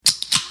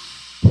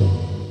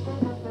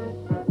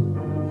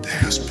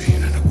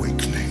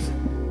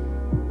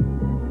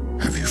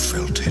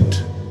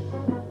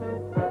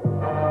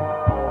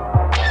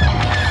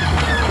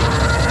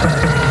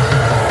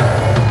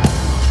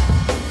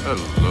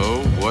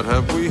what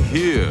have we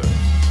here?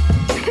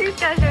 You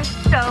guys are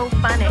so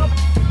funny.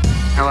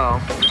 Hello.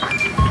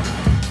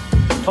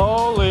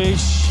 Holy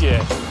shit.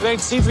 It ain't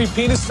C3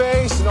 penis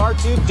face and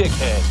R2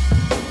 dickhead.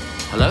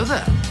 Hello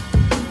there.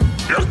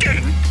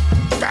 Looking?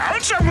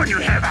 Found someone you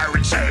have, I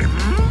would say.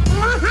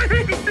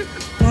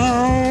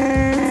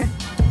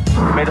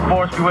 May the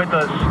force be with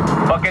us.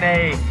 Fucking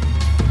A.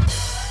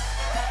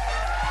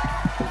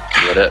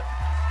 What up?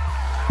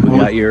 We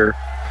got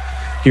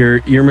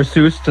your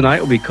masseuse tonight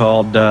will be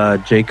called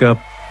Jacob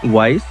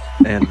Weiss,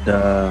 and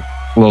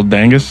Little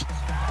Dangus.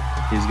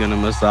 he's gonna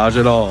massage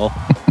it all.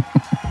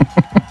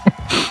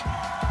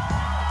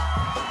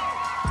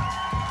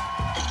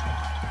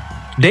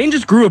 Dane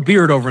just grew a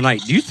beard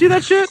overnight. Do you see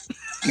that shit?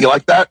 You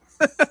like that?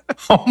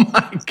 Oh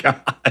my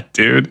god,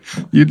 dude.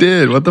 You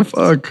did. What the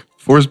fuck?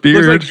 Forced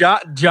beard. Looks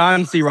like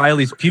John C.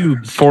 Reilly's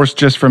pubes. Forced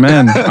just for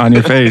men on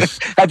your face.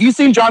 Have you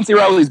seen John C.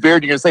 Reilly's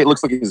beard? You're going to say it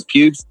looks like his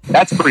pubes?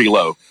 That's pretty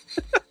low.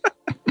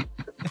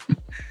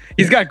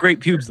 He's got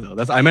great pubes, though.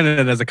 I meant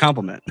it as a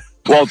compliment.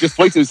 Well, just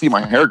wait till you see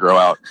my hair grow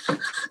out.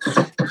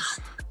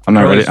 I'm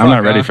not ready. I'm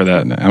not ready for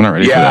that. I'm not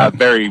ready for Yeah, that.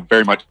 very,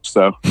 very much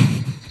so.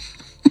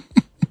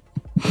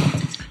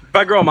 If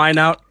I grow mine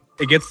out,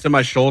 it gets to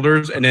my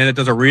shoulders, and then it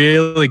does a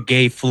really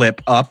gay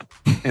flip up,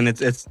 and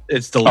it's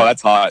delicious. Oh,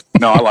 that's hot.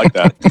 No, I like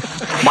that.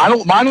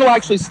 mine will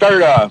actually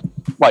start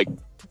like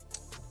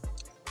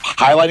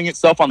highlighting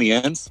itself on the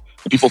ends,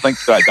 and people think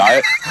that I dye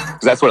it because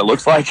that's what it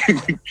looks like.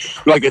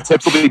 Like the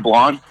tips will be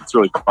blonde. It's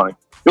really funny.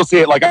 You'll see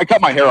it. Like I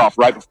cut my hair off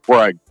right before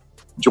I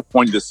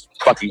joined this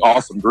fucking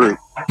awesome group.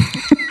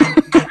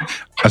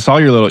 I saw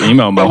your little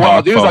emo But mohawk. what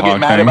I'll do is I'll get faux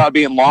mad hawk thing. about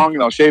being long,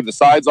 and I'll shave the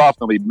sides off.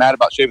 And I'll be mad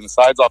about shaving the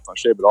sides off, and I'll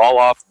shave it all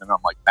off. And then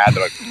I'm like mad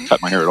that I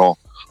cut my hair at all.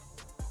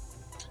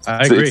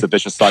 I agree. It's a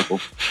vicious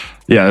cycle.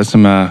 Yeah, there's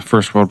some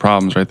first world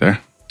problems right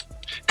there.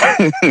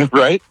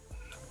 Right?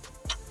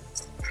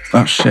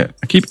 Oh shit!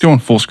 I keep doing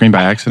full screen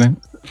by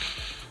accident.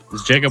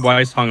 Is Jacob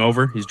Weiss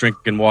hungover? He's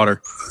drinking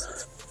water.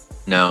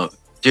 No.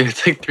 Dude,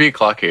 it's like 3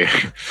 o'clock here.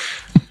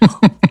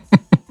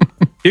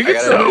 You get gotta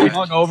so know.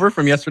 hungover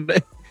from yesterday.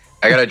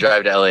 I gotta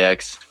drive to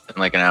LAX in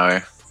like an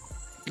hour.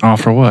 Oh,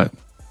 for what?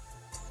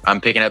 I'm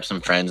picking up some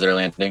friends that are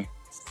landing.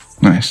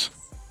 Nice.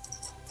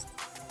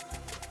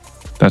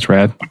 That's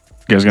rad. You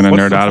guys gonna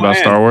What's nerd the out about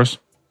plan? Star Wars?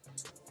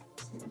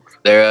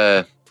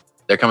 They're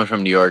coming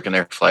from New York and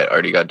their flight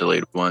already got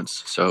delayed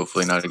once, so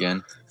hopefully not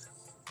again.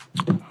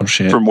 Oh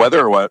shit! From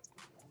weather or what?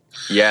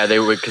 Yeah, they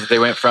would because they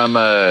went from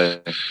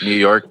New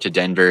York to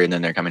Denver and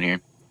then they're coming here.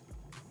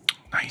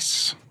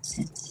 Nice.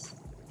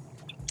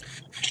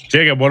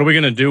 Jacob, what are we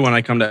gonna do when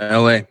I come to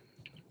LA?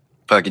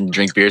 Fucking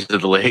drink beers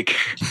at the lake.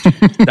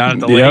 Down at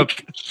the Yep.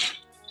 lake.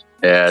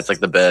 Yeah, it's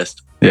like the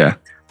best. Yeah.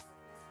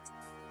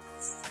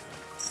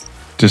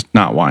 Just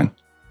not wine.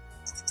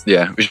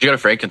 Yeah, we should go to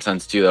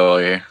Frankincense too, though. While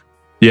you're here.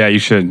 Yeah, you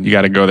should. You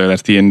got to go there.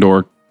 That's the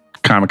indoor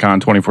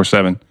Comic-Con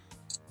 24/7.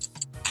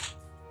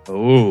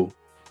 Oh,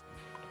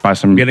 Buy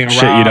some getting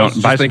shit you aroused don't.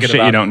 just Buy some thinking shit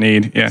you about don't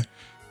need. Yeah.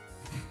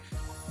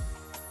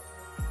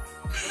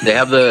 They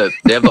have the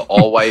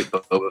all white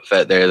Boba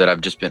Fett there that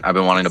I've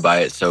been wanting to buy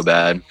it so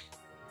bad.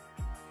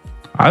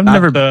 I've not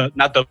never.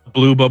 the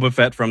blue Boba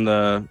Fett from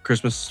the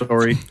Christmas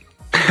Story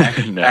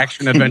No.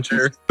 action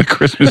adventure. The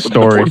Christmas With the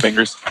story. 4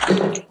 fingers.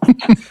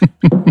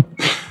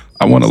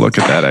 I want to look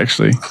at that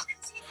actually.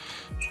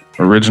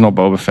 Original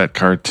Boba Fett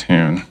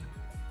cartoon.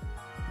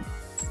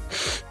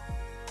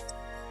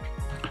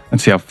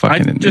 Let's see how I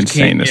fucking just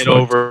insane can't this get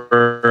looks.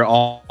 over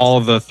all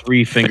of the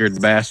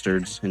 3-fingered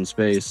bastards in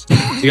space.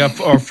 You got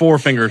or 4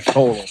 fingers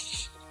total.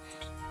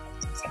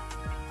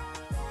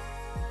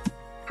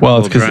 Well,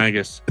 it's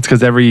Little because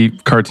Dragus. every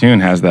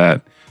cartoon has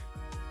that.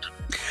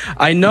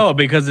 I know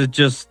because it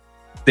just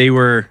they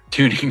were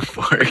Tuning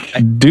fork.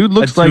 Dude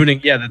looks the like tuning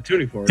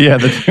fork. yeah,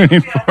 the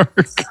tuning fork.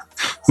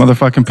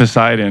 Motherfucking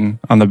Poseidon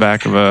on the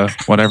back of a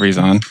whatever he's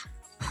on.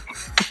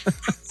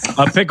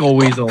 A pickle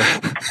weasel.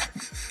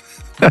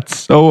 That's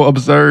so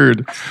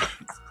absurd.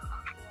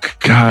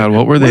 God,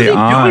 what were What are they you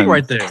on? doing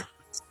right there?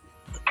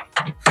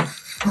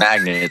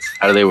 Magnets.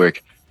 How do they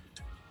work?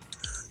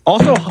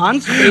 Also,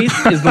 Han's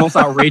face is the most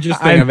outrageous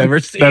thing I've ever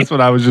seen. That's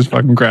what I was just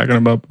fucking cracking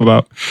him up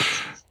about.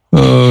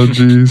 Oh,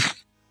 jeez.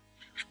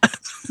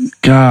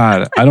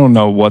 God, I don't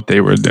know what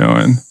they were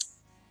doing.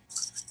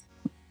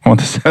 I want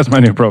this as my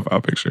new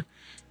profile picture.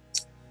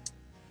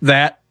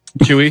 That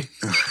Chewy.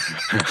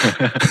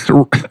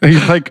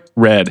 He's like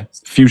red,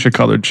 fuchsia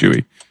colored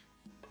Chewy.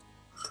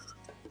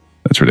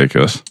 That's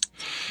ridiculous.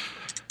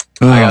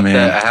 Oh, I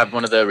man. have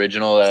one of the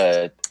original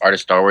Art of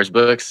Star Wars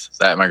books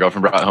that my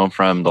girlfriend brought home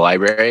from the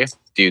library.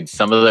 Dude,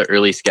 some of the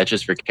early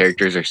sketches for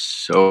characters are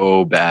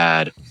so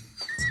bad.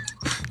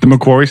 The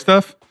Macquarie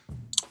stuff?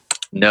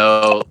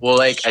 No, well,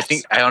 like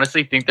I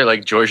honestly think they're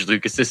like George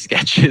Lucas's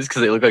sketches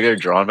because they look like they're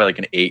drawn by like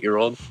an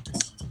 8-year-old.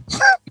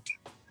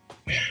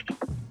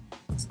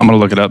 I'm going to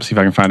look it up, see if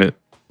I can find it.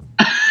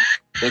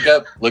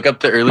 Look up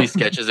the early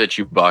sketches of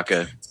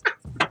Chewbacca.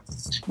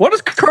 What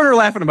is Kerner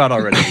laughing about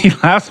already? He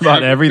laughs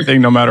about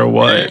everything, no matter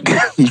what.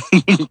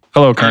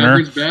 Hello, Kerner.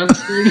 Average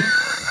bastard.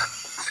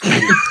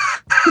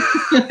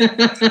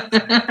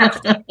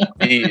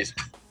 Jeez.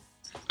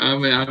 I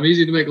mean, I'm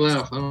easy to make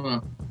laugh. I don't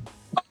know.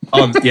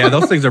 Oh yeah,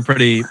 those things are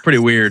pretty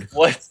weird.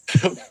 What?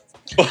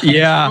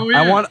 Yeah, Oh,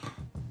 yeah. I want.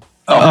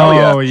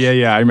 Oh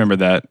yeah, I remember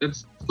that.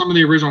 That's some of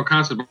the original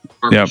concept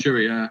art. Yep. Sure,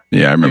 yeah.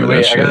 Yeah, I remember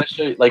Wait, that I gotta shit.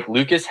 show you. Like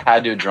Lucas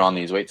had to have drawn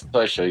these. Wait till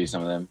I show you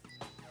some of them.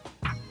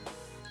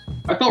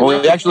 I thought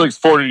Well, he actually looks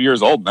 40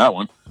 years old in that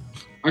one.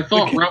 Ralph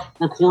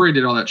McQuarrie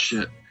did all that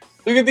shit.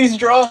 Look at these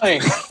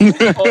drawings.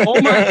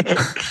 Oh my!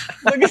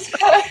 Look at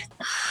that.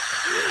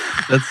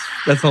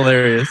 That's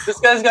hilarious. This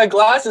guy's got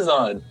glasses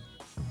on.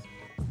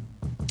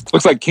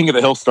 Looks like King of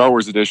the Hill Star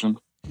Wars edition.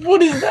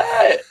 What is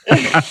that?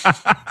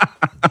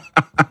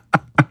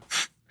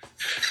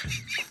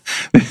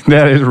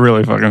 That is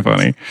really fucking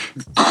funny.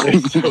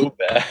 They're so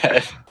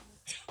bad.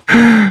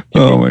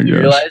 Oh my You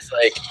gosh. realize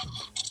like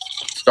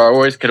Star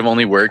Wars could have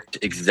only worked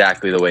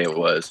exactly the way it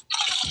was.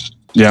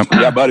 Yeah.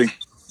 Yeah, buddy.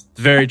 It's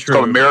very It's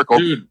called a true. miracle.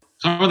 Dude,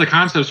 some of the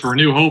concepts for A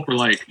New Hope were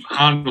like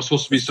Han was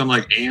supposed to be some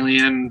like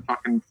alien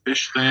fucking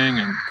fish thing,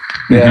 and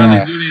how Yeah.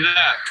 they do any of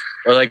that.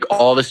 Or like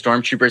all the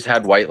stormtroopers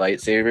had white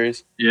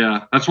lightsabers.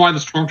 Yeah, that's why the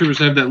stormtroopers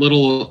have that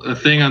little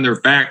thing on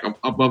their back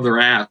above their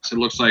ass. It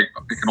looks like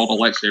an old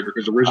lightsaber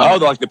because originally. Oh,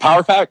 like the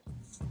power pack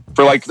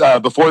for like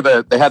before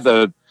they had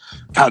the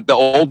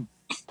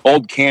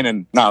old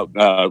canon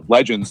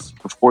legends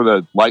before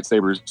the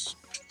lightsabers.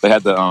 They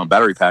had the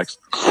battery packs.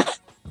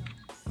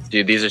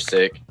 Dude, these are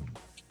sick.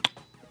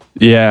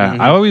 Yeah,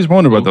 I always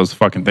wondered what those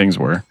fucking things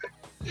were.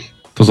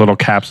 Those little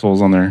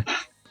capsules on their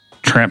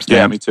tramp Yeah,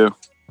 stamp. me too.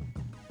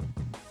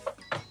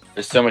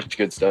 There's so much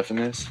good stuff in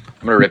this.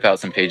 I'm gonna rip out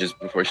some pages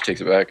before she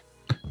takes it back.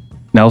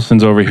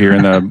 Nelson's over here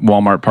in the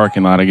Walmart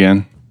parking lot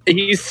again.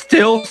 He's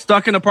still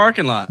stuck in a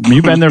parking lot.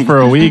 You've been there for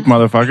a week,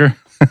 motherfucker.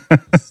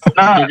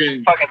 Nah,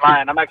 Okay. fucking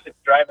lying. I'm actually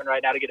driving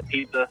right now to get a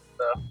pizza.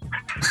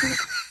 So.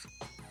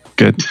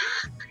 Good.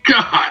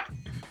 God,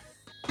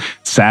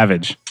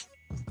 Savage.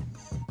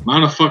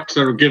 amount of fucks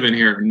that were given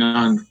here,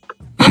 none.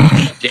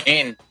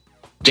 Dane,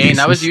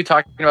 that was you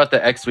talking about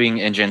the X-Wing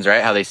engines,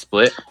 right? How they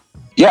split?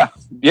 Yeah.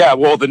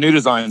 Well, the new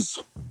designs.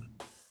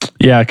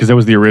 Yeah, because it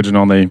was the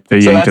original. They So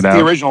yanked that's it the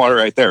out. original art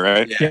right there,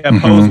 right? Yeah,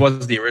 Mhm. Pose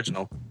was the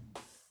original.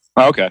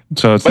 Oh, okay.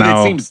 So it's But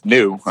now. it seems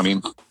new. I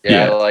mean,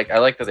 Yeah, Yeah. I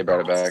like that they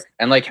brought it back.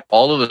 And like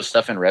all of the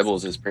stuff in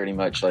Rebels is pretty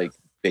much like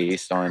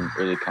based on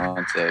early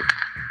concept.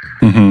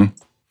 Mhm.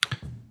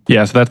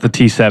 Yeah, so that's the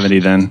T-70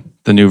 then,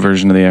 the new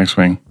version of the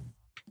X-Wing.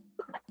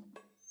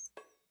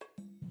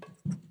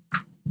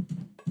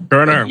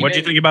 Turner, what do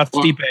you think about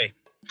Stipe?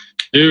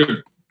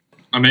 Dude,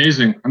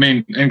 amazing. I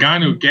mean,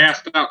 Ngannou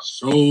gassed out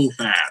so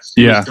fast.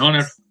 Yeah. was done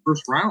after the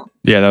first round.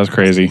 Yeah, that was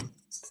crazy.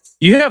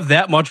 You have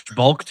that much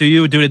bulk to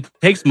you, dude. It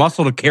takes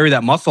muscle to carry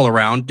that muscle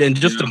around, and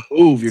just to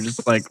move, you're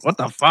just like, what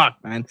the fuck,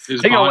 man? His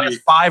I think I'll body,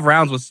 last 5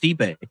 rounds with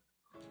Stipe.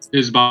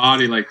 his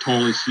body like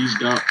totally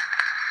seized up.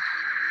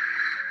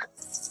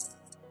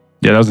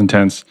 Yeah, that was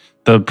intense.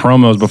 The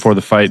promos before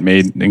the fight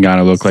made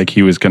Ngannou look like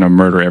he was going to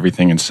murder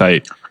everything in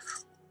sight.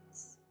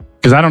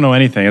 Because I don't know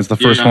anything. It's the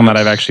first Yeah, one that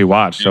I've actually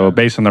watched. So yeah.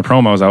 based on the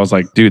promos, I was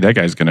like, dude, that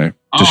guy's going to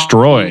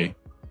destroy.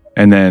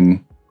 And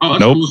then, Oh, that's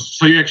Nope. cool.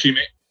 So you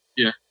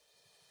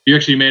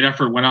actually made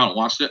effort, went out and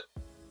watched it.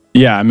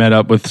 yeah, I met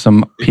up with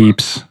some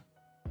peeps.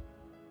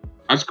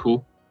 That's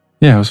cool.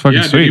 Yeah, it was fucking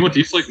Yeah, dude, sweet. he went to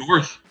East Lake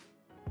North.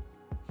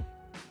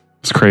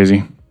 It's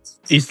crazy.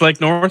 East Lake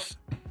North.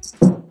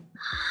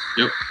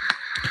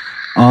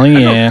 Oh, I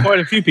know yeah. quite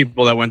a few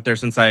people that went there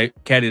since I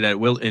caddied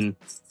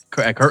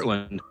at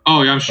Kirtland.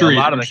 Oh yeah, I'm sure. a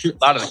lot of I'm sure-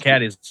 the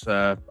caddies,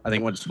 I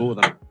think, went to school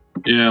with them.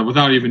 Yeah,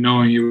 without even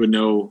knowing, you would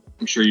know.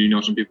 I'm sure you know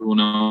some people who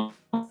know.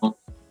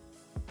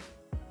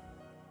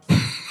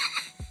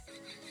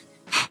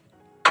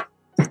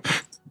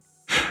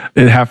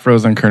 It half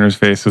froze on Kerner's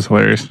face. It was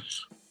hilarious.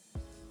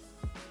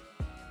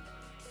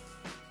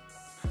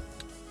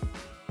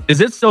 Is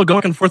it still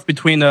going and forth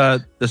between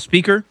the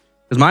speaker?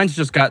 Because mine's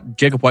just got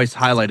Jacob Weiss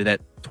highlighted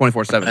at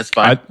 24/7. That's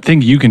I fine.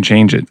 think you can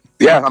change it.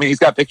 yeah. I mean, he's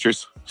got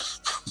pictures.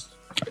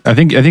 I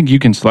think you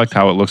can select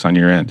how it looks on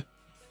your end.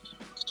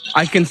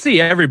 I can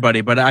see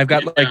everybody, but I've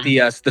got like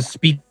the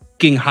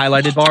speaking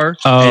highlighted bar.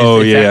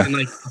 Oh, it's yeah. acting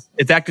like,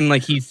 it's acting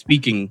like he's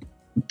speaking.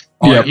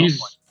 Oh, Yeah.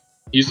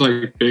 he's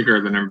like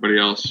bigger than everybody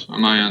else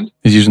on my end.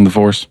 He's using the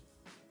Force.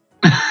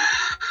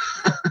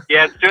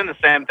 Yeah, it's doing the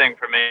same thing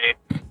for me.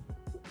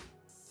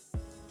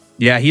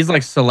 Yeah, he's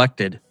like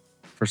selected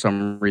for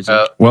some reason.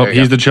 Well, There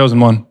you he's the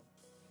chosen one.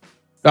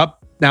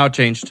 Up now it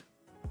changed.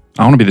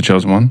 I want to be the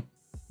chosen one.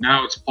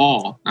 Now it's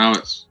Paul. Now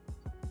it's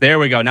There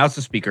we go. Now it's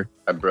the speaker.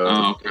 Bro.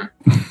 oh okay.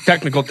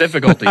 Technical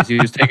difficulties. He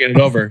was taking it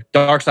over.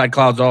 Dark side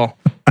clouds all.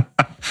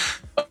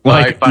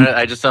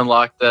 I just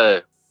unlocked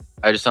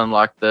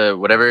the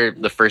whatever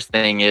the first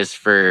thing is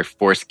for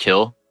force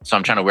kill. So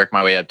I'm trying to work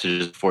my way up to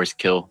just force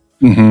kill.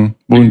 Mm-hmm.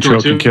 Wound, Control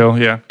choke, and two. kill.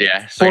 Yeah.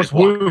 Yeah. So I Force just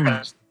walk wound.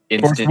 across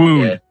Force instant-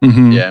 wound.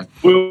 Mm-hmm. Yeah.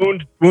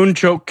 Wound,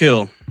 choke,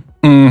 kill.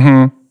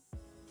 Mm-hmm.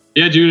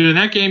 Yeah, dude. In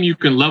that game, you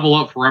can level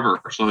up forever,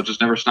 so it just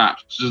never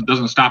stops. It just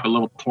doesn't stop at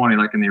level 20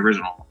 like in the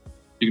original.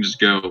 You can just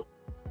go.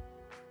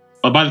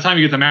 But by the time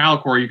you get to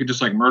Malachor, you can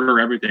just like murder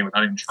everything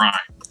without even trying.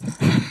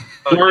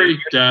 Sorry,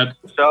 Dad.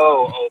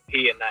 So OP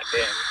in that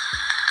game.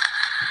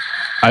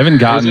 I haven't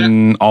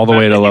gotten all the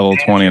way to level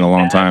 20 in a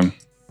long time.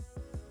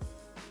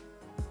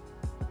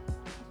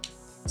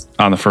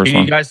 On the first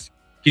one. Can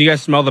you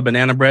guys smell the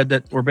banana bread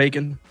that we're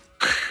baking?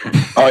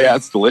 Oh yeah,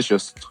 it's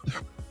delicious.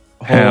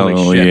 Hell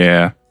Holy shit.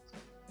 yeah.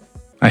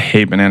 I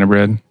hate banana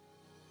bread.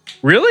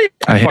 Really?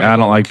 I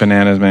don't like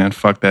bananas, man.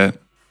 Fuck that.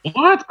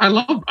 What? I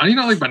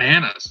don't like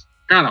bananas.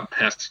 God, I'm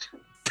pissed.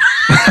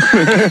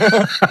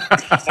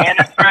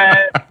 Banana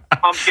bread,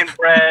 pumpkin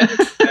bread,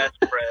 best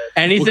bread.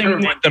 Anything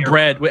with the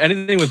bread,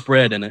 anything with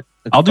bread in it.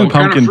 I'll do What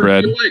kind of pumpkin fruit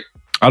bread. do you like?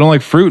 I don't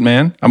like fruit,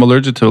 man. I'm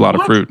allergic to a lot of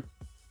What? fruit.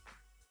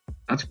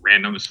 That's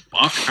random as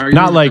fuck. How are you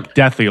Not like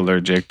deathly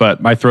allergic,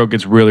 but my throat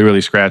gets really,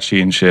 really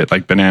scratchy and shit.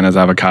 Like bananas,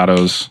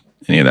 avocados,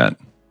 any of that.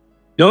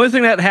 The only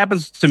thing that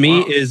happens to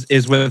me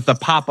is with the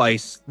pop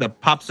ice, the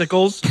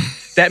popsicles.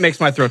 That makes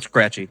my throat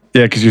scratchy.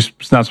 Yeah, because you're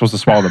not supposed to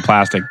swallow the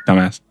plastic,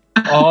 dumbass.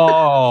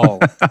 Oh,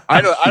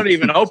 I don't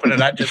even open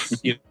it. I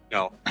just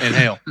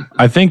inhale.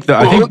 I think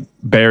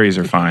berries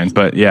are fine,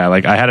 but yeah,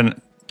 like I had an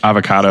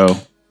avocado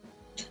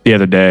the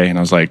other day, and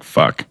I was like,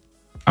 "Fuck,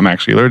 I'm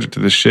actually allergic to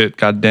this shit."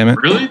 God damn it!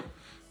 Really?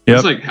 Yep.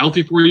 It's like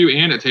healthy for you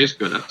and it tastes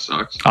good. That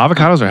sucks.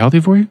 Avocados are healthy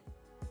for you?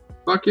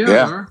 Fuck yeah. Yeah. They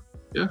are.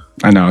 Yeah.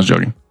 I know, I was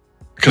joking.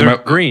 Because they're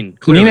green.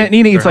 Clearly.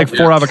 Nina eats like They're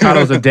 4 healthy.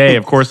 avocados a day.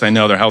 Of course, I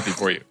know they're healthy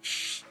for you.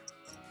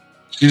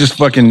 She just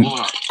fucking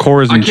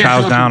cores I and can't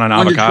chows tell down on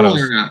if you're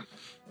trolling or avocados. not.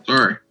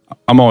 Sorry.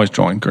 I'm always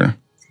trolling, Kerner.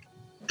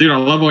 Dude, I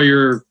love all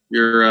your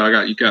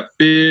you got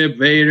Bib,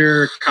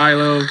 Vader,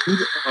 Kylo,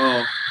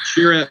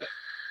 Chirrut.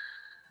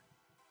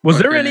 Was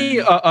there any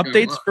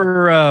updates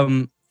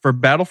for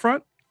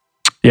Battlefront?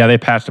 Yeah, they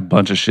patched a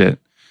bunch of shit.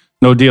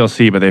 No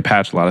DLC, but they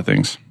patched a lot of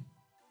things.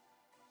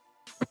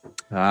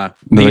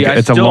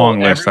 It's a long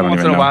list. I don't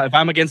even know. If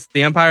I'm against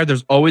the Empire,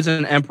 there's always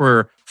an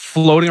Emperor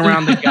floating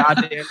around the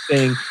goddamn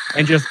thing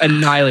and just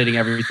annihilating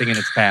everything in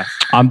its path.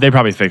 They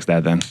probably fixed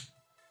that then.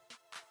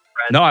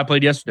 No, I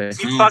played yesterday.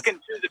 You fucking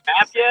do the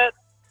map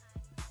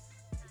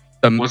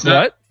yet? What's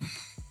that?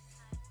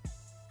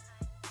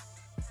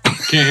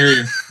 Can't hear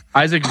you.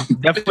 Isaac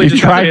definitely He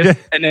just tried tried to-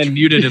 and then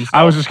muted himself.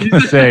 I was just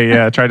gonna say,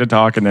 yeah, I tried to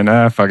talk and then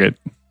fuck it.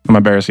 I'm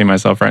embarrassing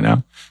myself right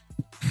now.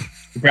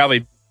 He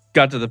probably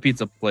got to the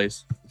pizza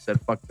place. He said,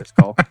 "Fuck this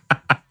call."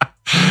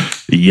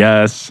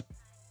 Yes.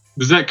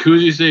 Does that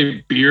koozie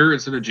say beer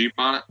instead of Jeep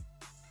on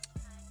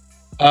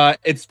it?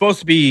 It's supposed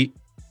to be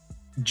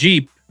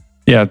Jeep,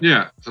 Yeah.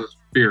 Yeah, so it's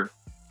beer.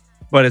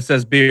 but it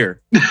says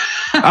beer.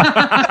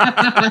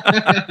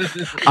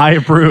 I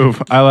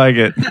approve. I like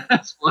it.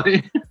 That's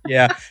funny.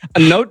 Yeah.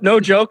 No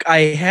joke. I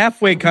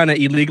halfway kind of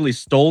illegally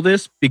stole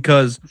this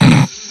because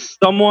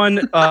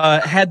someone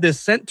had this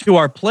sent to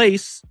our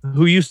place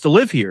who used to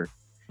live here.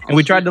 And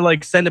we tried to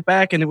like send it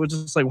back, and it was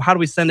just like, how do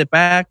we send it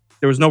back?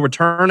 There was no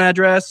return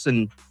address,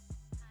 and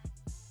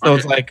so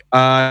it's like,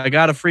 I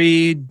got a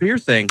free beer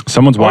thing.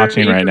 Someone's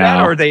watching right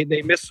now. Or they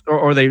missed,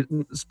 or they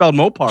spelled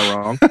Mopar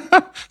wrong.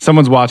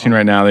 Someone's watching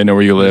right now. They know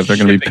where you live. They're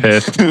going to be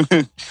pissed.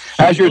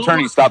 As your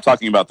attorney, stop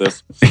talking about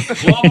this.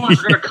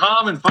 Walmart's going to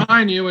come and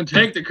find you and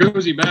take the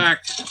koozie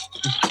back.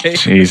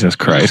 Jesus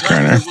Christ,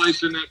 Kerner.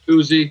 Lice in that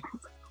koozie.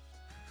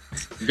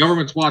 The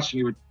government's watching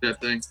you with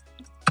that thing.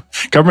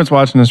 Government's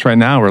watching us right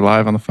now. We're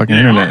live on the fucking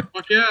internet.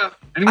 Fuck yeah.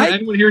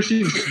 Anyone here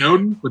seen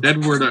Snowden with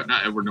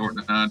not Edward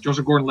Norton,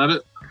 Joseph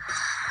Gordon-Levitt?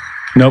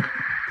 Nope.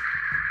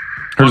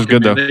 Hers is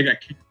good, though. They got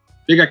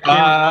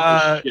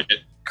cameras. Shit.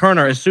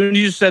 Kerner, as soon as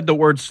you said the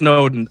word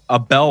Snowden, a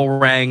bell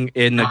rang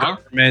in the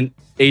government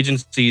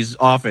agency's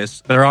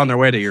office. They're on their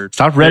way to your...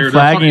 Stop red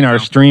flagging our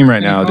stream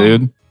right now,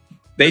 dude.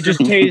 They just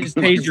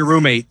tased your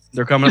roommate.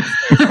 They're coming up.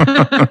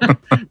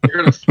 They're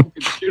going to fucking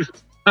shoot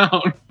us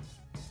down.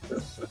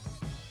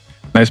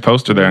 Nice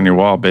poster there on your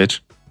wall,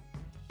 bitch.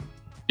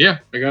 Yeah,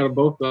 I got them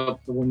both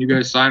up. The one you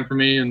guys signed for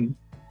me, and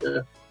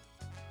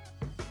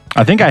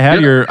I think I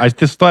have I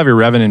still have your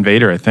Revan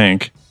Invader, I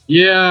think.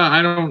 yeah,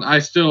 I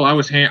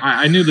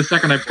knew the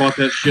second I bought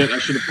that shit, I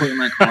should have put it in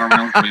my car. When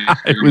I was making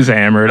It was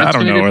hammered. That's I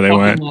don't gonna know get where they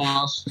fucking went.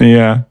 lost.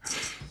 Yeah.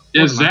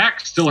 Yeah, Zach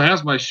still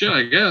has my shit,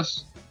 I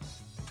guess.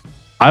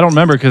 I don't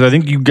remember because I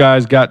think you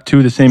guys got 2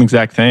 of the same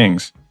exact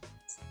things.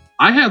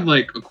 I had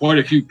like quite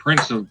a few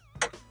prints of.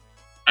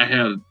 I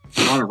had a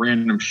lot of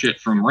random shit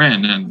from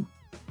Ren, and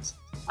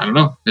I don't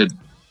know.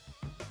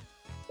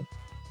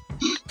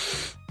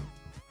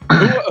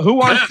 Who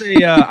wants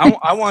a?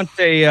 I want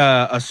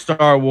a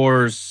Star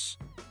Wars,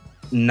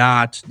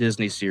 not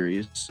Disney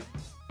series.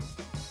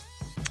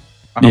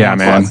 Yeah,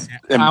 man.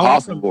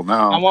 Impossible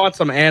now. I want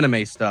some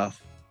anime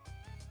stuff.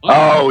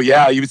 Oh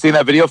yeah, you've seen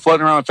that video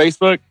floating around on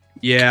Facebook?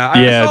 Yeah,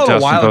 I Yeah, saw it a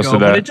Dustin while posted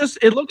ago, that.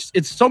 but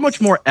it's so much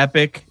more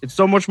epic. It's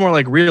so much more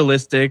like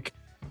realistic.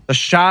 The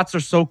shots are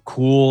so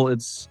cool.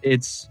 It's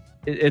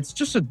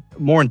just a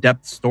more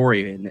in-depth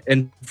story,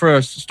 and for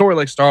a story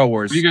like Star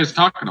Wars, What are you guys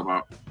talking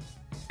about?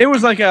 it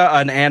was like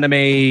an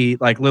anime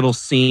like little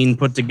scene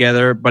put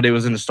together, but it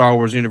was in the Star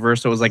Wars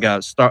universe. So it was like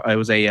it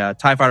was a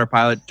TIE fighter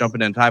pilot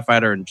jumping in a TIE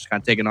fighter and just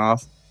kind of taking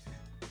off.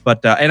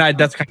 But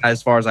that's kind of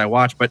as far as I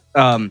watch. But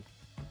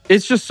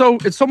it's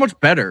so much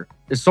better.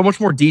 It's so much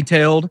more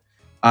detailed.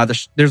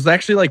 There's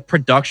actually like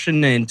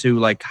production into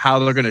like how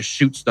they're gonna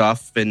shoot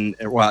stuff and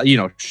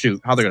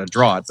shoot how they're gonna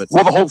draw it. But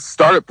the whole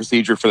startup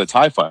procedure for the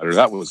TIE Fighter,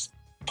 that was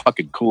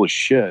fucking cool as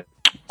shit.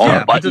 All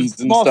the buttons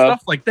and small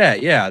stuff like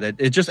that. Yeah, that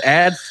it just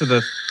adds to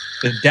the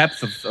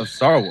depth of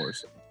Star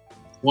Wars.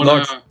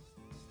 One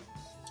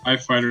TIE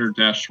Fighter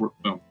dash short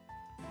film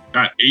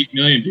got 8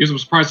 million views. I'm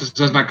surprised this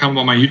does not come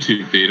on my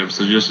YouTube feed of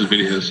suggested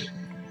videos.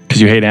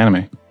 Because you hate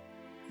anime.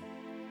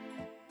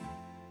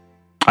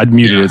 I'd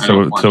muted it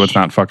so it's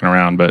not fucking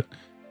around, but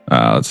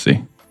let's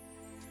see.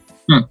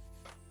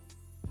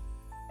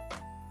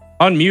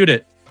 Unmute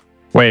it.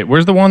 Wait,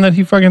 where's the one that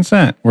he fucking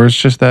sent? Where it's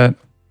just that?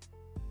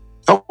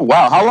 Oh,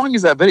 wow. How long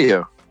is that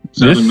video?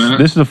 7 minutes.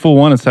 This is a full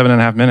one at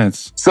 7.5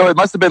 minutes. So it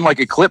must have been like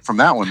a clip from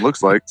that one,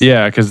 looks like.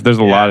 Yeah, because there's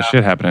a lot of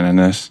shit happening in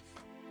this.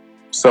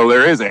 So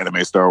there is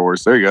anime Star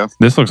Wars. There you go.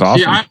 This looks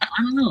awesome. Yeah,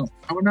 I don't know.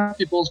 I would not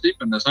be balls deep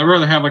in this. I'd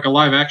rather have like a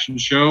live action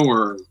show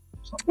or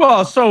something.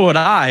 Well, so would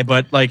I,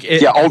 but like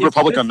Old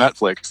Republic on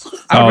Netflix.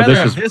 I'd rather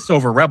have this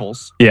over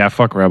Rebels. Yeah,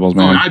 fuck Rebels,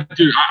 man.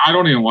 I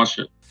don't even watch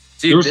it.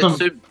 Dude,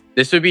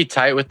 this would be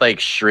tight with like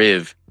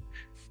Shriv.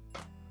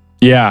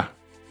 Yeah.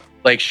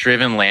 Like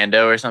Shriv and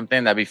Lando or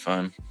something. That'd be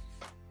fun.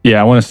 Yeah,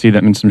 I want to see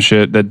them in some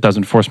shit that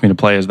doesn't force me to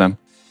play as them.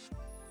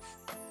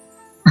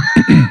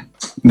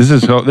 This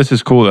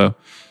is cool though.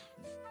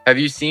 Have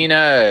you seen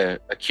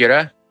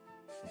Akira?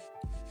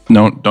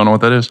 No, don't know what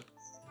that is.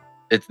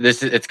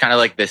 It's kind of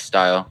like this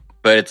style,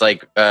 but it's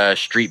like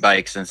street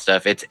bikes and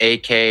stuff. It's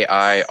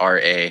Akira.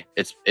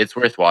 It's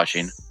worth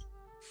watching.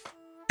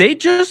 They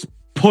just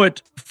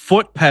put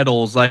foot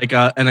pedals, like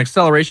an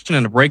acceleration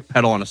and a brake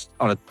pedal on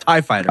a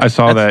TIE Fighter. I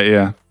saw that.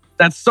 Yeah,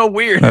 that's so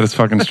weird. That is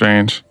fucking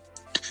strange.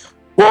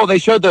 Well, they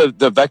showed the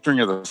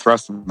vectoring of the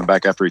thrust in the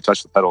back after he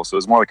touched the pedal, so it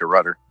was more like a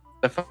rudder.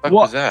 The fuck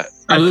was that?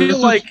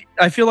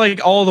 I feel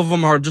like all of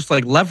them are just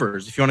like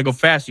levers. If you want to go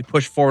fast, you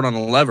push forward on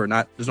a lever.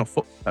 There's no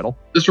foot pedal.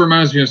 This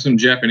reminds me of some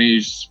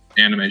Japanese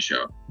anime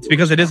show. It's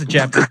because it is a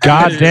Japanese.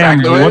 God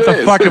damn! What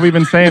the fuck have we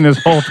been saying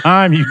this whole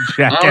time, you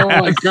jackass? Oh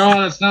my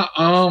god! It's not.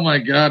 Oh my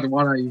god!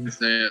 Why not even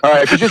say it? All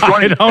right, if you're just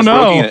joining, I don't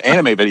know. Looking at an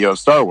anime video of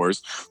Star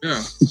Wars.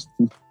 Yeah.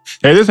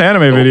 Hey, this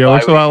anime video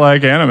looks a lot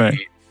like anime.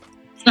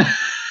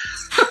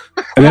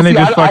 And then they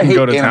just fucking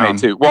go to town.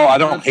 Too. Well, I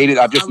don't hate it.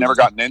 I've just never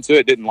gotten into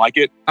it. Didn't like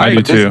it. I do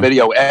but too. This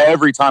video,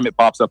 every time it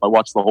pops up, I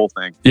watch the whole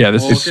thing. Yeah,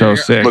 this is so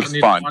sick. Looks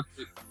fun. I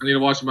need to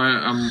watch my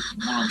on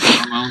my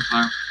own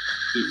time.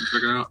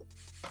 Check it out.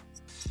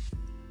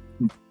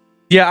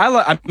 Yeah,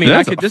 I mean,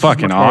 that's this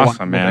fucking is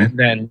awesome, man.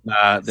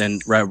 Than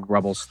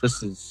Rebels.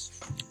 This is.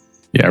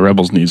 Yeah,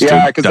 Rebels needs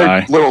to because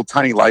die. they're little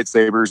tiny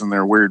lightsabers and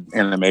their weird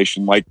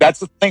animation. Like that's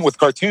the thing with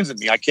cartoons and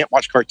me. I can't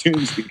watch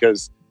cartoons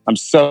because I'm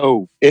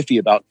so iffy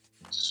about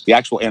the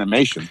actual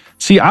animation.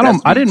 See,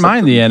 I didn't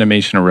mind the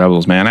animation of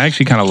Rebels, man. I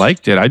actually kind of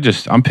liked it.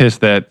 I'm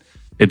pissed that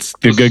it's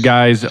the good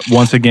guys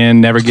once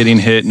again never getting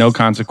hit, no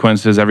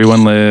consequences,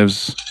 everyone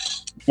lives.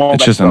 Well,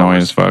 it's just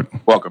annoying as fuck.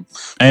 Welcome.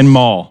 And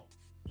Maul.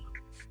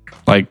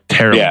 Like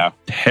terrible. Yeah.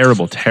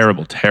 Terrible.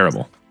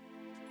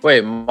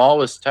 Wait, Maul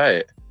was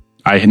tight.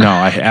 I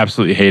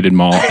absolutely hated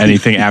Maul.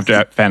 Anything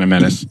after Phantom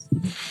Menace.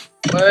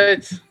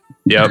 What?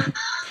 Yep.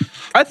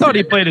 I thought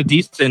he played a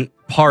decent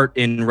part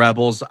in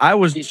Rebels. I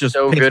was just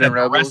so good in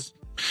Rebels.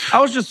 I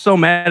was just so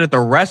mad at the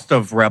rest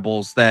of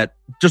Rebels that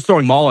just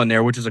throwing Maul in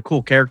there, which is a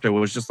cool character,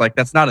 was just like,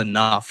 that's not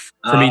enough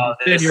for me to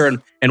sit here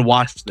and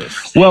watch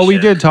this. Well, we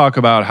did talk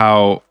about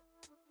how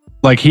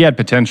like he had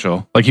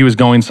potential. Like he was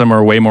going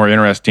somewhere way more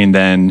interesting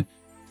than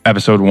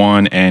Episode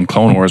 1 and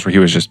Clone Wars, where he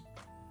was just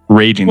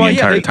raging the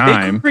entire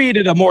time. They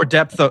created a more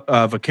depth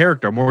of a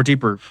character, a more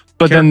deeper.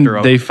 But then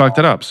they fucked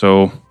it up.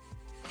 So,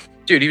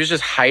 dude, he was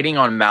just hiding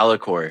on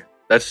Malachor.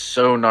 That's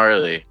so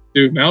gnarly.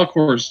 Dude,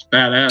 Malachor's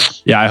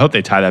badass. Yeah, I hope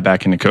they tie that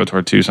back into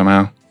KOTOR 2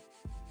 somehow.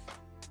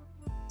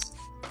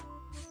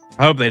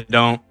 I hope they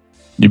don't.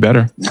 You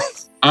better.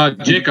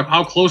 Jacob,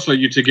 how close are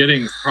you to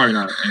getting? Probably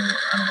not. Anyway,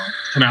 I don't know.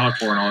 To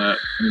Malachor and all that.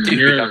 I mean,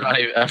 Dude, I'm not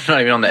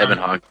even on the Ebon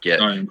Hawk yet.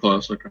 Not even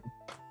close. Okay.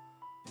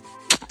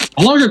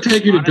 How long does it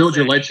take you to build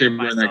your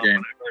lightsaber in that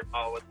game?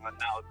 I don't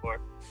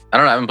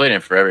know. I haven't played it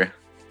in forever.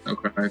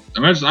 Okay.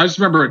 I just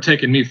remember it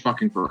taking me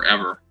fucking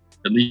forever.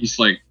 At least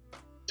like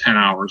 10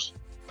 hours.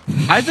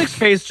 Isaac's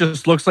face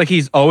just looks like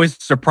he's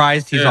always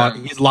surprised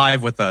he's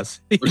live with us.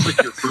 Looks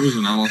like you're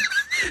frozen almost.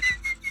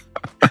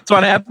 That's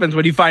what happens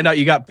when you find out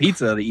you got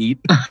pizza to eat.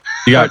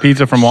 You got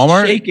pizza from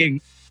Walmart?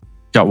 Shaking.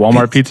 Got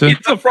Walmart pizza?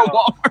 Pizza from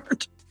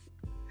Walmart.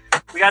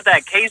 We got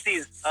that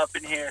Casey's up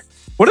in here.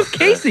 What is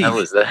Casey? How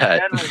was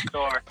that? General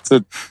store. It's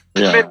a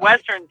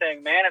Midwestern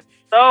thing, man. It's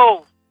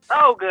so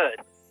good.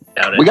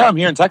 We got them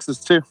here in Texas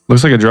too.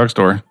 Looks like a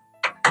drugstore.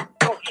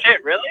 Oh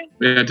shit, really?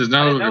 Yeah, it does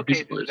not look like a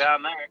Casey's pizza place.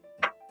 down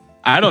there.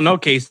 I don't know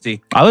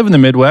Casey. I live in the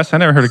Midwest. I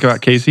never heard about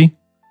Casey.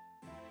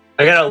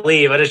 I gotta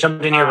leave. I just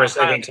jumped in here for a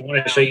second because I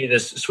want to show you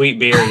this sweet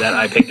beer that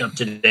I picked up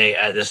today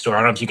at this store.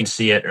 I don't know if you can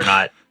see it or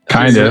not.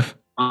 Kind of.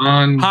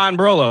 On Han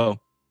Brolo.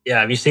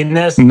 Yeah, have you seen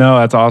this? No,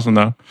 that's awesome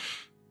though.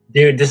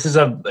 Dude, it's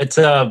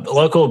a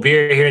local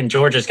beer here in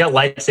Georgia. It's got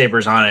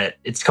lightsabers on it.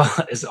 It's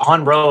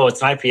on roll.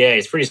 It's an IPA.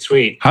 It's pretty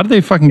sweet. How did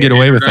they fucking get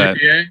away with that?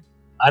 IPA?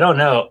 I don't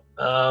know.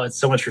 It's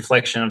so much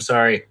reflection. I'm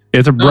sorry.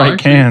 It's a bright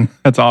can.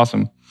 That's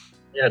awesome.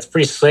 Yeah, it's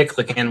pretty slick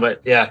looking,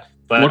 but yeah.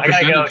 But What I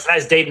gotta go. percentage? It's a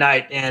nice date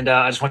night, and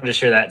I just wanted to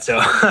share that. So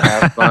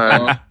Have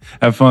fun.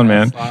 Have fun,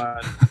 man.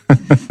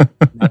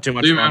 Not too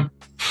much See you, fun. man.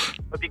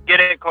 Hope you get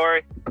it,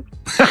 Corey.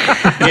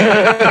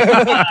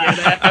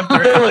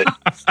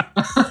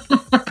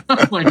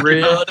 Oh my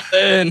Reel God.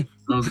 it in.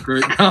 That was a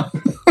great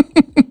comment.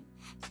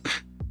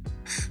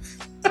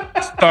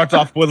 Starts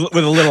off with a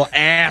little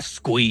ass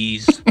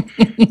squeeze.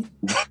 Hey,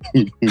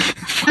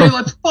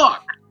 let's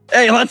fuck.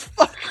 Hey, let's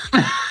fuck.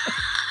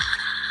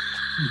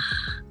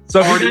 So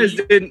if you guys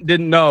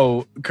didn't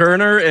know,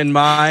 Kerner and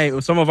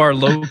some of our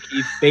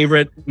low-key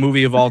favorite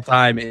movie of all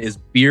time is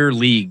Beer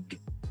League.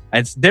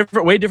 It's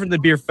different, way different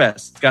than Beer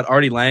Fest. It's got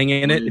Artie Lang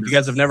in it. If you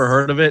guys have never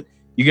heard of it,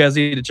 you guys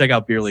need to check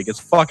out Beer League. It's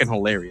fucking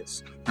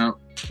hilarious. No,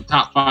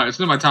 top 5. It's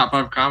in my top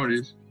 5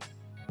 comedies.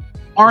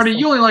 Artie,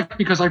 you only like me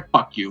because I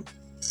fuck you.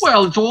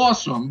 Well, it's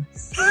awesome.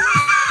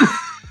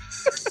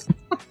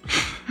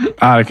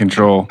 Out of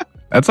control.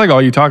 That's like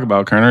all you talk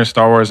about, Kerner,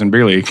 Star Wars and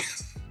Beer League.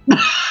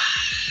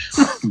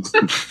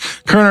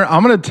 Kerner,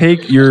 I'm going to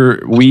take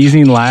your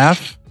wheezing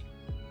laugh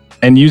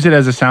and use it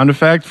as a sound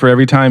effect for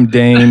every time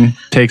Dane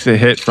takes a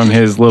hit from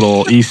his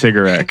little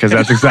e-cigarette, because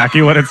that's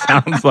exactly what it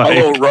sounds A like.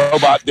 little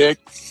robot dick.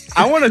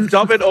 I want to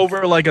dub it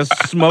over like a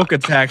smoke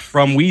attack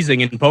from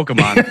wheezing in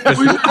Pokemon.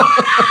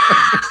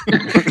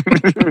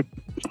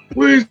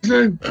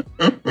 Wheezing.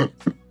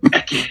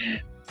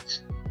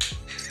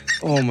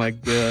 Oh my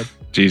god.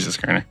 Jesus,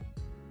 Kerner.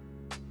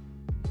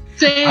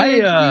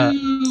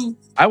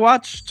 I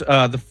watched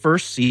the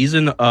first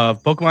season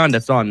of Pokemon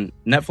that's on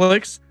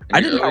Netflix. I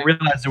did not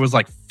realize there was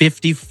like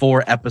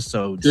 54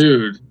 episodes.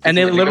 Dude. And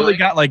they literally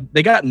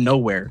got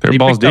nowhere. They're they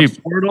balls picked deep.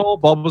 up Squirtle,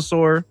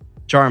 Bulbasaur,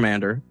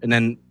 Charmander, and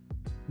then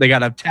they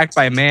got attacked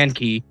by a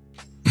Mankey,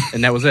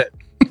 and that was it.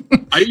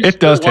 It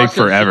does take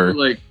forever. At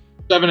like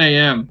 7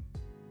 a.m.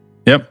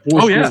 Yep.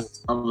 Oh, yeah.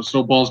 I was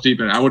so balls deep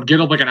in it. I would get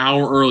up like an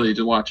hour early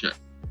to watch it.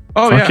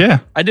 Oh Fuck yeah. yeah.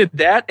 I did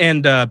that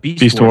and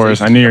Beast Wars.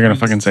 I knew you were going to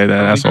fucking say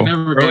that, I asshole.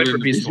 never Early got for into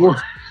Beast Beast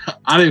Wars.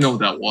 I didn't know what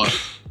that was.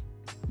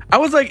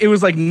 it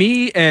was like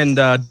me and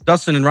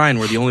Dustin and Ryan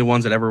were the only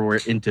ones that ever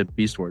were into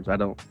Beast Wars.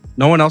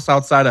 No one else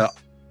outside of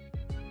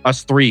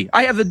us three.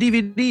 I have the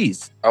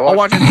DVDs. I'll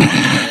watch it.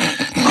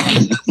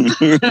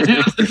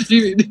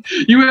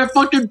 You have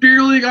fucking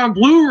Beer League on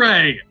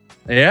Blu-ray.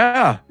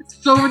 Yeah.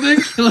 It's so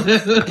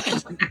ridiculous.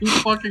 Who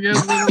fucking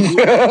has it on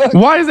Blu-ray?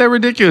 Why is that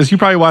ridiculous? You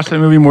probably watched that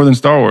movie more than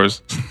Star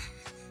Wars.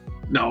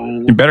 No.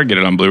 You better get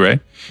it on Blu-ray.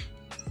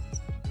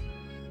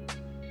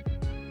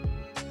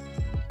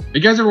 You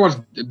guys ever watch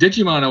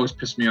Digimon? Always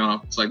pissed me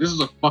off. It's like, this is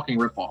a fucking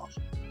ripoff.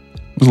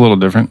 It was a little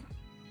different.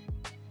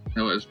 It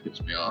always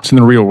pissed me off. It's in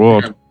the real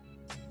world.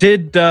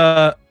 Did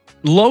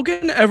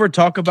Logan ever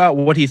talk about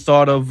what he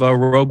thought of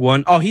Rogue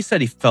One? Oh, he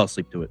said he fell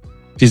asleep to it.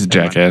 He's a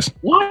jackass.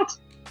 What?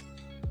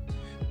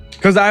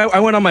 Because I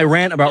went on my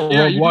rant about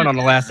Yeah, Rogue you One did. on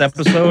the last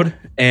episode,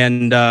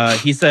 and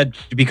he said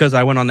because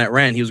I went on that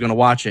rant, he was going to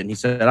watch it. And he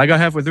said, I got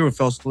halfway through and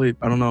fell asleep.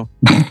 I don't know.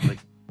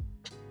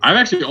 I've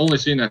actually only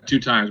seen that 2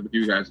 times with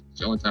you guys.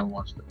 It's the only time I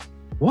watched it.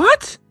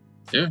 What?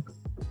 Yeah.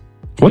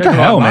 What the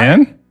hell,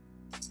 man?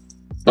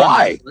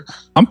 Why?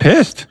 I'm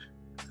pissed.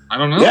 I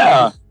don't know.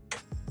 Yeah.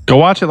 Go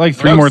watch it like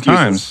 3 No more excuses.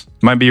 times.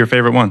 Might be your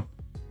favorite one.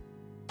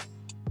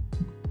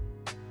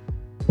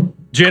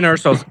 Jyn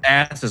Erso's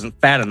ass isn't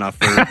fat enough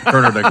for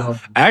Turner to go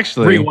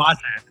Actually, rewatch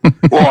it.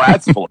 Well,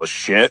 that's full of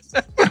shit.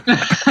 the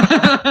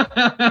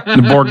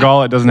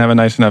Borgullet doesn't have a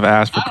nice enough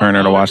ass for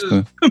Kerner to watch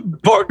the.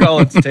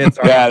 Borgullet's tits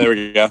are. Yeah, there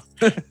we go.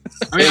 I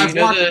mean, You I've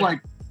know watched the-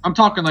 like, I'm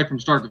talking like from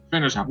start to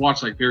finish. I've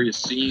watched like various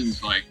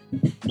scenes, like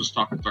just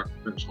talking start to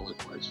finish all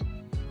twice.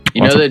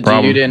 You What's know the the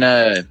problem? dude in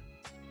The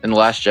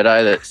Last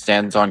Jedi that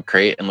stands on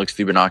crate and looks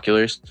through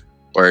binoculars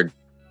or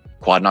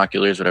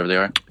quadnoculars, whatever they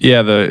are?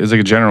 Yeah, it's like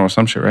a general or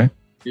some shit, right?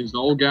 He's the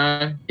old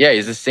guy. Yeah,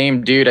 he's the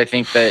same dude I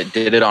think that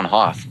did it on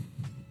Hoth.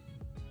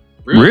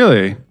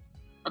 Really?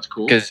 That's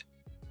cool. Because,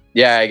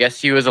 yeah, I guess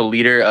he was a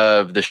leader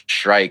of the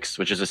Shrikes,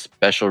 which is a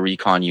special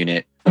recon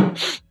unit. And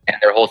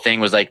their whole thing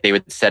was like they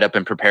would set up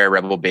and prepare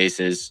rebel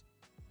bases.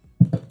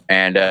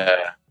 And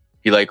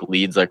he like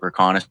leads like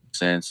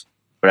reconnaissance.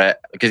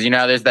 But because, you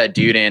know, there's that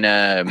dude in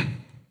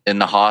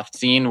the Hoth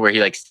scene where he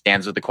like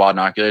stands with the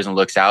quadnoculars and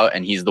looks out,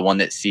 and he's the one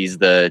that sees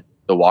the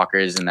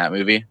walkers in that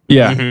movie.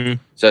 Yeah. Mhm.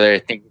 So they're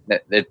thinking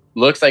that it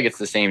looks like it's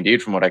the same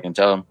dude from what I can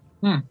tell.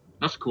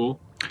 That's cool.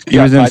 He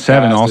was in got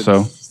 7 typecasted.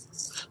 also.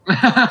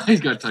 He's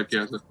got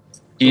typecasted.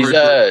 He's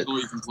So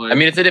you can play. I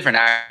mean, it's a different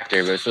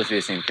actor, but it's supposed to be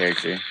the same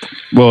character.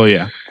 Well,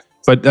 yeah.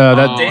 But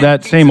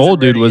that same old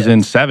dude was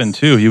in 7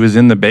 too. He was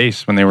in the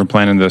base when they were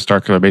planning the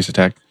Starkiller base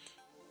attack.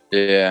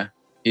 Yeah,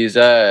 he's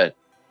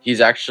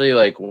actually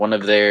like one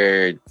of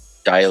their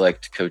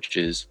dialect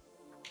coaches.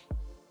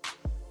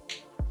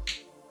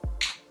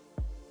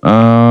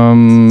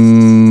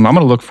 I'm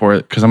gonna look for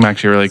it because I'm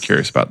actually really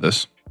curious about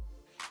this.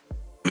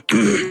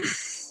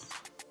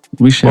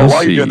 We shall Well,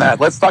 while see. you're doing that,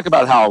 let's talk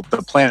about how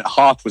the planet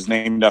Hoth was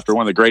named after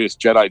one of the greatest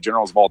Jedi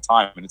generals of all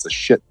time, and it's a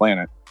shit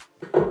planet.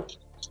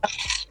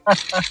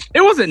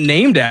 It wasn't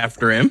named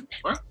after him.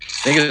 I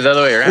think it's the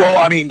other way around. Well,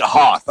 I mean,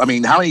 Hoth. I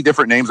mean, how many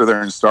different names are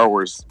there in Star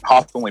Wars?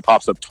 Hoth only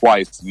pops up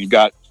twice, and you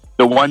got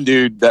the one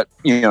dude that,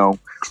 you know,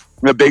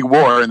 the big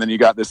war, and then you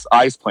got this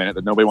ice planet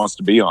that nobody wants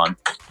to be on.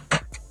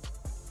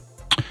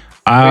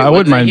 I wouldn't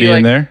wasn't mind he, being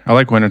like- there. I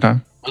like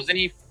wintertime. Wasn't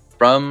he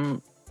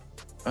from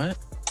what?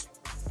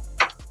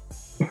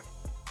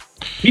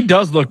 He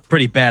does look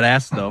pretty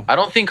badass, though. I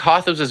don't think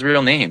Hoth was his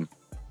real name.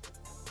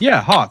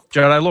 Yeah, Hoth,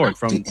 Jedi Lord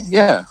from.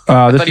 Yeah.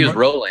 I This thought he is, was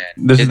Roland.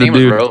 this His is the name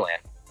was dude. Roland.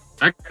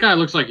 That guy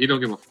looks like he don't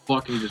give a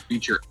fuck and he just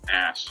beat your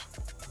ass.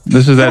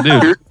 this is that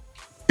dude.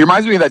 He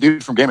reminds me of that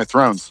dude from Game of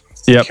Thrones.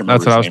 Yep, Can't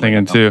that's remember what I was his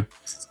name thinking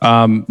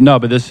right too. No,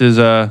 but this is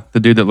the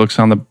dude that looks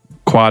on the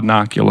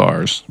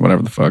quadnoculars,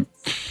 whatever the fuck.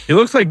 He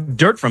looks like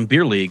dirt from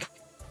Beer League.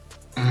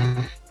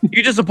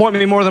 You disappoint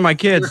me more than my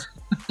kids.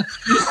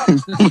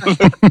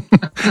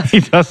 He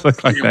does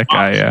look like that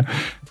guy.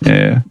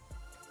 Yeah.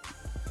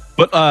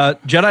 But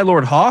Jedi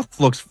Lord Hoth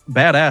looks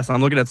badass.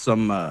 I'm looking at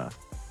some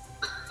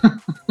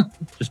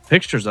just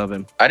pictures of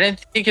him. I didn't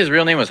think his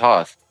real name was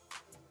Hoth.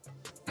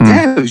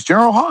 Yeah, it was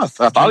General Hoth.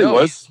 I thought he No,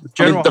 was.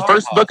 General the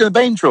first Hoth. book of the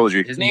Bane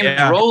trilogy. His name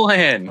Yeah. is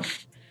Roland.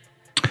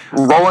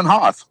 Roland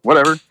Hoth.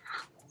 Whatever.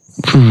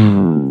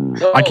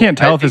 I can't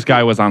tell if this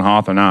guy was on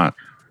Hoth or not.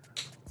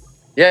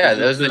 Yeah,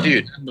 that was the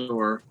dude.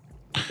 Or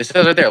It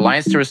says right there,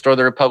 Alliance to Restore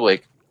the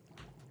Republic.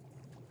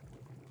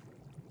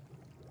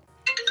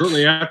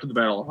 shortly after the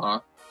Battle of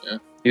Hoth. Yeah.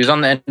 He was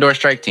on the Endor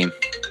strike team.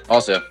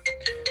 Also,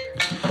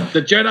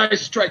 The Jedi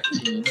Strike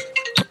Team.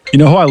 You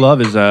know who I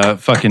love is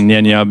fucking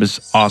Nyan Yub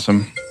is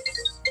awesome.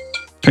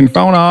 Turn your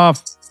phone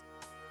off.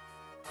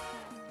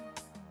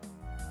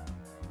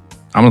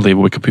 I'm gonna leave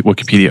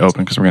Wikipedia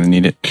open because we're gonna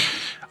need it.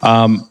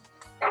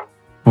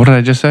 What did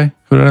I just say?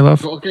 Who did I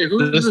love? Okay, who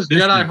is this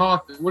Jedi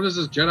Hoth? What is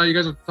this Jedi you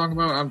guys are talking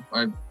about?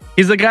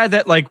 He's the guy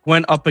that like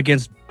went up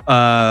against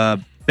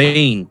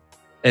Bane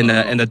and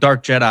the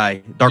Dark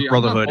Jedi, Dark Yeah,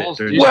 Brotherhood. I'm not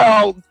balls, Or- dude.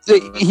 Well,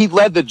 he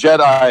led the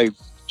Jedi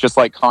just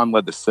like Khan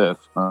led the Sith.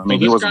 I mean,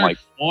 he wasn't like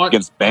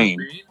against Bane.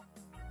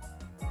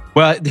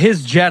 Well,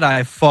 his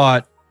Jedi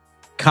fought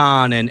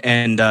Khan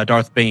and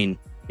Darth Bane.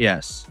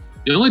 Yes.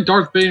 The only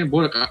Darth Bane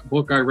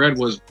book I read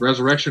was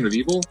Resurrection of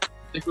Evil, I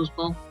think it was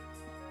called.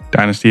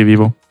 Dynasty of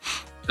Evil.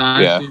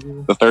 Dynasty of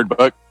Evil. The third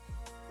book.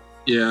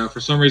 Yeah, for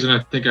some reason I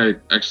think I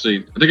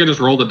just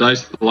rolled the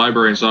dice at the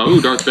library and saw,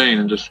 ooh, Darth Bane,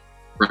 and just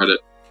read it.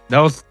 That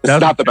was It's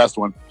not the best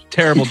one. a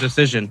terrible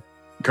decision,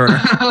 Kerner.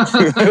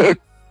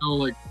 No,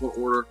 like what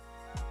order?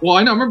 Well,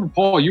 I know. I remember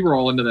Paul. You were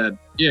all into that.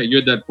 Yeah, you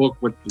had that book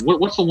with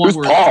what's the one Who's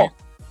where Paul?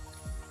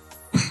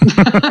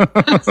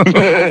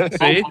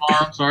 See?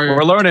 I'm sorry.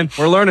 We're learning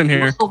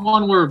here. What's the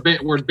one where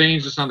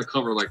Bane's just on the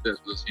cover like this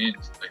with his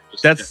hands? Like,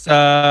 just, That's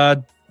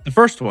the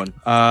first one.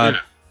 Yeah.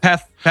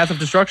 Path of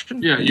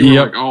Destruction. yeah. You were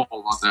Yep. like, oh,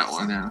 about that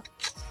one. Yeah.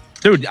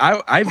 Dude,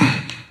 I've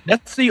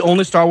that's the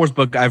only Star Wars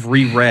book I've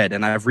reread,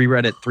 and I've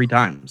reread it 3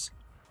 times.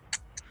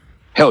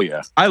 Hell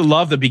yeah. I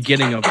love the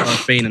beginning of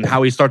Darth Bane and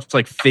how he starts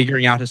like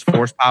figuring out his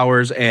force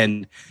powers,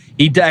 and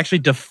he actually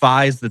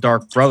defies the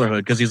Dark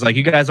Brotherhood because he's like,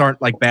 you guys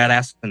aren't like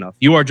badass enough.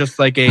 You are just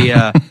like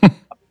a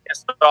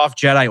pissed off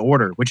Jedi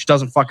Order, which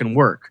doesn't fucking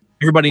work.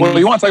 Everybody. Well,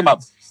 you want to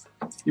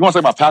talk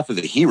about Path of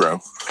the Hero?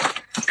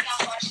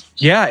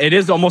 Yeah, it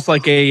is almost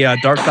like a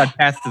dark side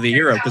path to the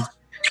hero because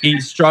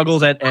he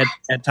struggles at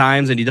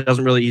times and he's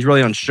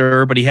really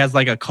unsure, but he has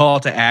like a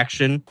call to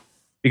action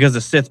because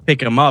the Sith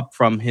pick him up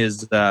from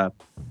his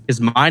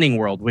mining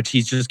world, which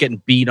he's just getting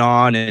beat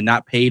on and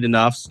not paid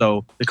enough.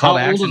 So the call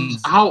to action.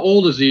 How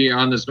old is he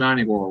on this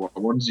mining world?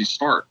 When does he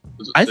start?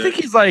 I think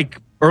he's like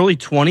early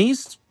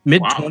 20s,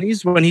 mid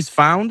 20s when he's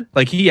found.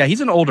 Like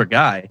he's an older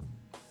guy.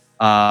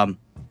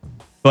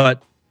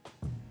 But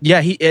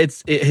yeah,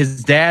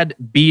 his dad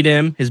beat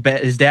him. His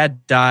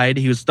dad died.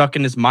 He was stuck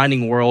in this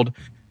mining world,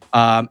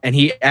 and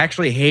he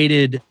actually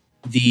hated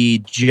the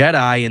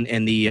Jedi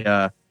and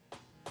the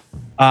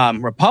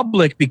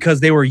Republic because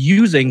they were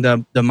using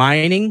the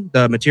mining,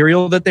 the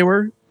material that they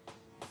were.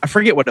 I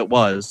forget what it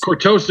was.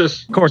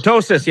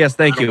 Cortosis. Yes,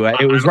 thank you.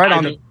 It was right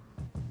on.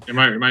 Am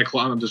I?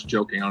 I'm just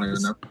joking. I don't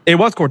even know. It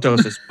was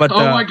Cortosis, but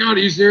Oh my god, are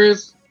you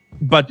serious?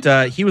 But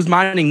he was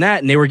mining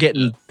that, and they were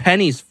getting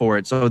pennies for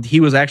it. So he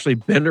was actually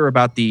bitter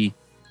about the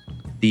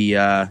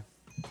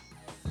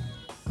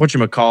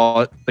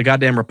whatchamacallit, the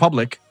goddamn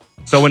Republic.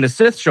 So when the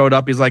Sith showed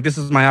up, he's like, "This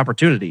is my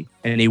opportunity,"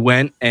 and he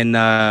went and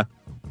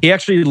he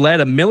actually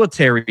led a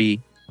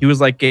military. He was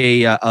like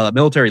a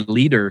military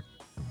leader,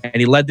 and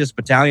he led this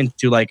battalion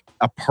to like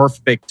a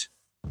perfect,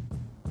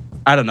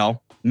 I don't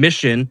know,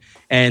 mission.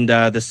 And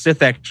the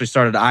Sith actually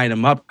started eyeing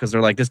him up because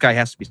they're like, "This guy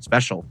has to be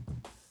special."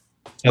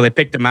 So they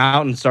picked him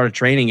out and started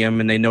training him,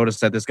 and they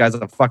noticed that this guy's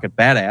a fucking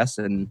badass.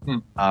 And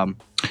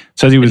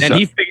says he was.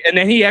 and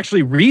then he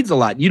actually reads a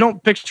lot. You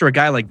don't picture a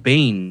guy like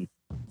Bane,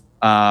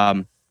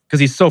 because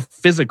he's so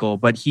physical,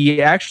 but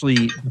he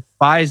actually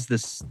defies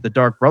the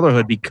Dark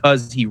Brotherhood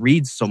because he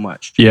reads so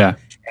much. Yeah,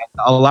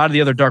 a lot of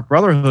the other Dark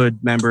Brotherhood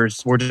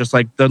members were just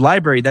like, the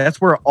library, that's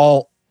where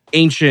all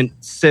ancient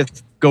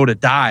Sith go to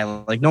die.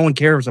 Like, no one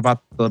cares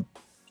about the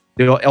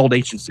old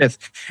ancient Sith.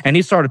 And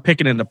he started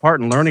picking it apart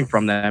and learning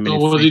from them. So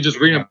was he just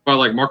reading about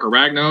like Mark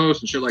Ragnos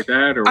and shit like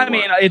that? Or I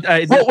mean,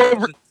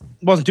 it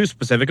wasn't too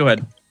specific. Go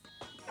ahead.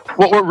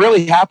 What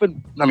really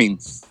happened?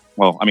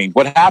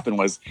 What happened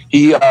was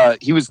he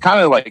was kind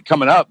of like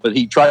coming up, but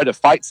he tried to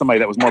fight somebody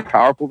that was more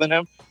powerful than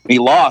him, and he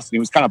lost, and he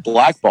was kind of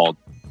blackballed.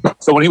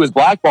 So when he was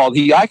blackballed,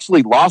 he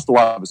actually lost a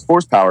lot of his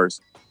force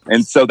powers,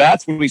 and so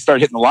that's when we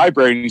started hitting the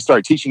library, and he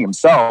started teaching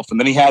himself. And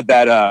then he had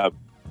that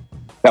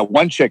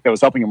one chick that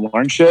was helping him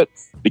learn shit,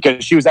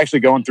 because she was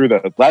actually going through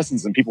the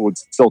lessons, and people would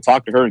still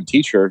talk to her and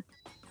teach her.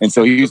 And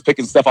so he was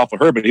picking stuff off of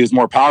her, but he was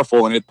more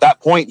powerful. And at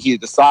that point, he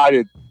had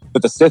decided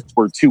that the Sith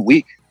were too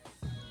weak.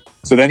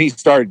 So then he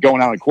started going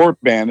out in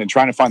Korriban and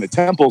trying to find the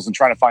temples and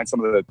trying to find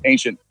some of the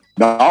ancient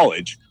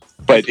knowledge,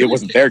 but it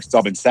wasn't there because it's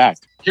all been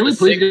sacked. Can we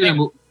please get a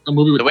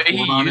movie with the way he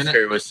used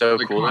her was so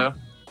cool, though.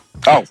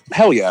 Oh,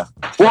 hell yeah.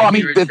 Well, I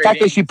mean, the fact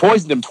that she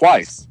poisoned him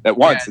twice at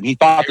once, and he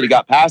thought that he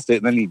got past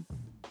it, and then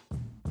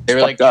they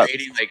were like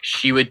trading, like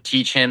she would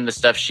teach him the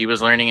stuff she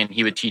was learning, and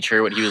he would teach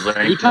her what he was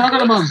learning. Are you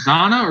talking about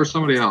Zana or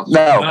somebody else?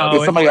 No,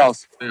 it's somebody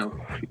else. Yeah.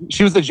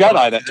 She was the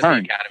Jedi that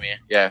turned. Academy.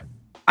 Yeah.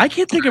 I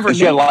can't think of her name.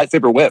 She had a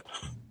lightsaber whip.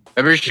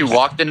 Remember, she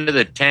walked into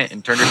the tent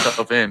and turned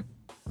herself in.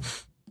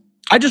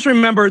 I just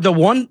remember the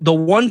one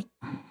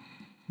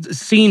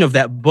scene of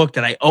that book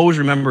that I always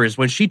remember is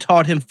when she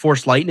taught him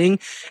Force Lightning,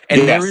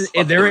 and they're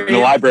in the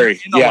library.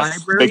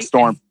 Library, big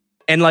storm.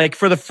 And like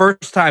for the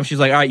first time, she's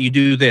like, "All right, you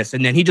do this,"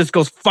 and then he just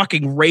goes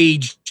fucking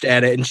raged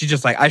at it, and she's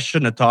just like, "I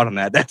shouldn't have taught him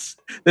that. This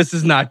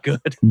is not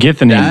good."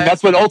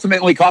 That's what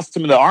ultimately cost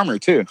him the armor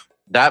too.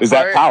 That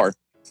power,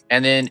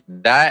 and then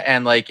that,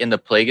 and like in the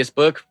Plagueis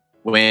book,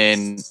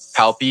 when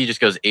Palpy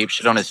just goes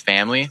apeshit on his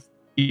family.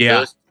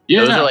 Yeah.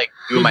 Those are like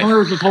two of my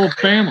murders his whole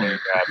family.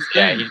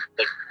 Yeah, he's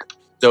like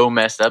so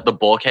messed up. The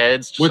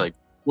bulkheads, just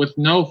with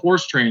no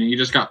force training, he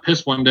just got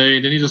pissed one day.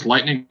 Didn't he just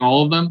lightning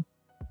all of them?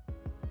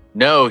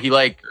 No, he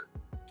pulled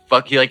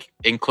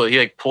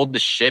the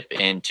ship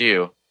in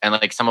too, and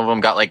like some of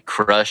them got like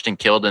crushed and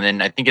killed. And then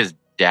I think his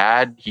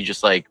dad, he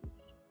just like,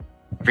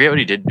 I forget what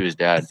he did to his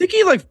dad. I think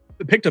he like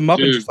picked him up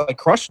and just like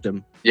crushed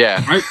him.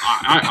 Yeah,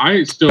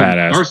 I still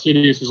Badass. Darth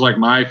Sidious is like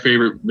my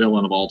favorite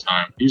villain of all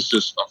time. He's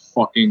just a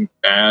fucking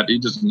bad. He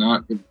does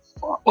not give a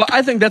fuck. Well,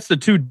 I think that's the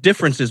two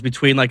differences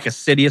between like a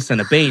Sidious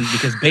and a Bane,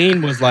 because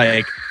Bane was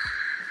like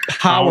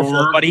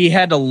powerful, but he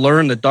had to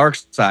learn the dark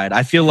side.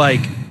 I feel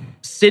like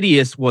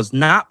Sidious was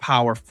not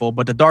powerful,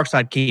 but the dark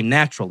side came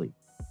naturally.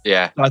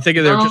 Yeah, so I think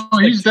they're just.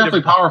 He's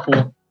definitely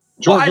powerful.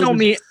 Well,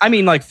 I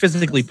mean like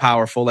physically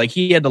powerful. Like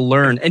he had to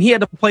learn, and he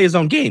had to play his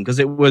own game because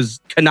it was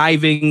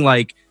conniving,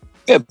 like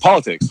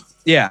politics.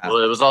 Yeah.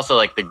 Well, it was also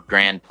like the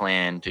grand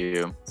plan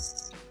too,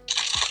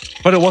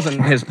 but it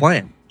wasn't his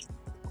plan.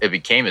 It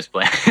became his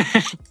plan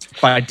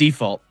by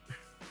default.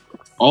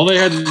 All they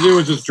had to do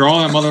was just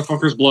draw that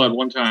motherfucker's blood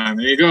one time.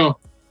 There you go.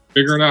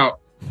 Figure it out.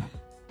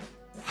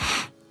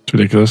 It's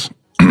ridiculous.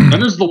 And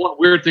this is the one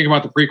weird thing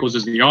about the prequels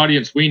is the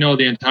audience, we know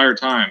the entire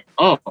time,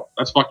 oh,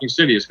 that's fucking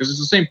Sidious, because it's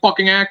the same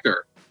fucking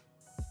actor.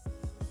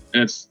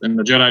 And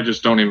the Jedi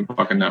just don't even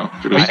fucking know.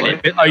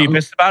 Are you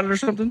pissed about it or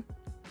something?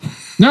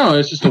 No,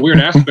 it's just a weird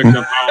aspect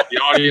of how the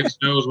audience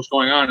knows what's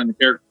going on and the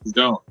characters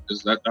don't.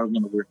 Is that was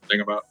another weird thing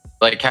about it.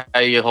 Like how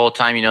the whole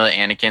time you know that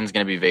Anakin's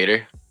gonna be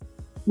Vader?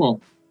 Well,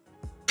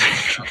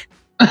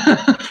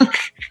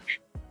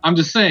 I'm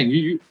just saying,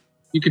 you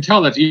could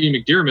tell that's Ian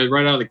McDiarmid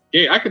right out of the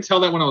gate. I could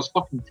tell that when I was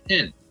fucking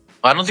 10.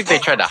 Well, I don't think they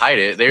tried to hide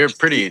it. They were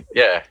pretty,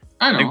 yeah.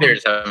 I think they were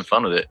just having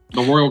fun with it.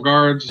 The Royal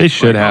Guards. They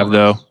should have,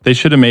 though. They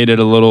should have made it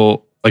a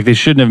little, like, they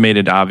shouldn't have made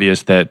it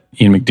obvious that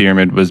Ian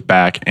McDiarmid was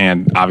back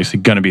and obviously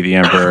going to be the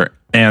Emperor,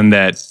 and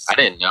that I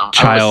didn't know.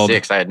 Child, I was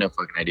 6. I had no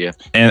fucking idea.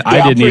 And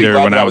I didn't either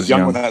when I was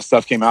young. When that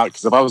stuff came out,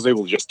 because if I was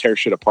able to just tear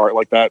shit apart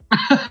like that,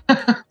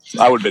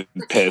 I would have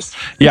been pissed.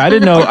 Yeah, I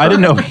didn't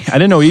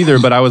know either,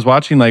 but I was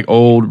watching like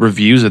old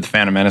reviews of the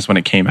Phantom Menace when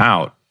it came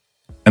out,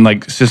 and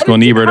like Siskel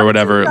and Ebert or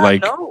whatever,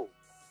 like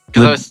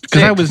because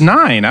I was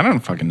 9. I don't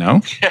fucking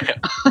know.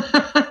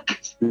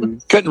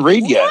 Couldn't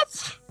read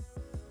yet.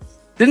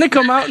 Didn't it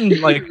come out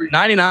in like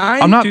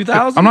 99,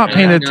 2000? I'm not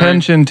paying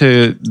attention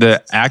to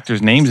the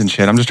actors' names and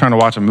shit. I'm just trying to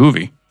watch a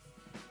movie.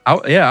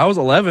 I was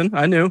 11.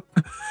 I knew.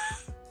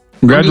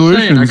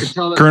 Congratulations,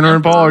 Kerner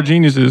and Paul are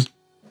geniuses.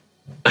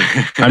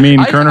 I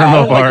mean, Kerner and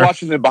Paul like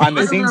watching the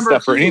behind-the-scenes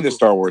stuff for any of the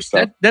Star Wars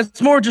stuff.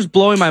 That's more just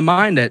blowing my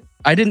mind that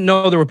I didn't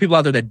know there were people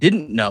out there that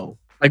didn't know.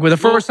 Like, with the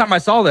first time I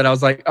saw that, I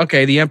was like,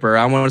 okay, the Emperor.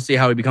 I want to see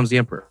how he becomes the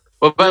Emperor.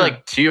 Well, by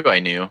like 2, I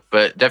knew,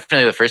 but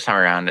definitely the first time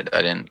around,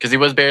 I didn't, because he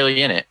was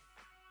barely in it.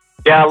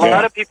 Yeah, a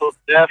lot of people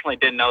definitely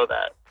didn't know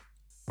that.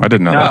 I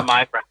didn't know that.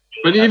 My friend.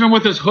 But even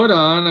with his hood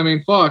on, I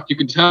mean, fuck, you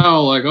could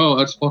tell, like, oh,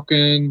 that's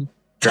fucking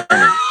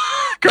Kerner.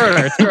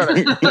 Well,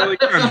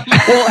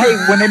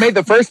 hey, when they made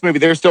the first movie,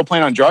 they were still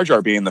planning on Jar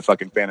Jar being the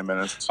fucking Phantom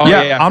Menace. Oh,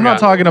 yeah, I'm not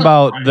talking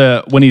about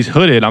when he's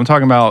hooded. I'm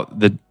talking about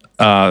the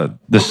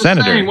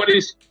senator.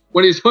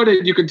 when he's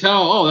hooded, you can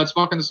tell. Oh, that's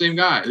fucking the same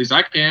guy. At least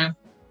I can.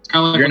 It's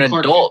kind of like You're an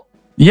Clark adult.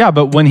 Yeah,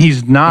 but when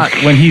he's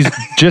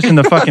just in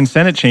the fucking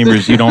Senate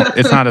chambers,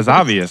 it's not as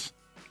obvious.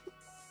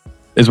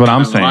 Is what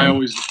I'm saying.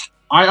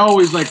 I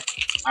was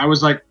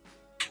like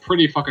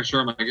pretty fucking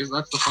sure. I'm like, that's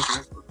the fucking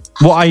Emperor.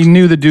 Well, I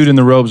knew the dude in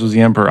the robes was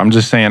the Emperor. I'm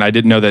just saying I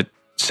didn't know that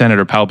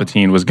Senator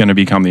Palpatine was going to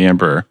become the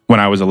Emperor when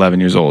I was 11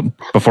 years old,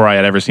 before I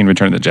had ever seen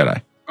Return of the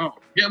Jedi. Oh,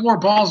 get more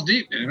balls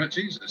deep, damn it,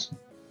 Jesus.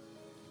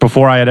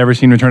 Before I had ever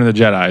seen Return of the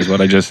Jedi is what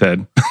I just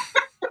said.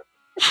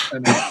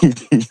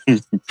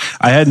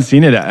 I hadn't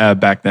seen it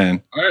back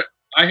then.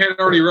 I had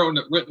already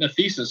written a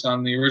thesis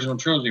on the original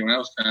trilogy when I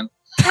was 10.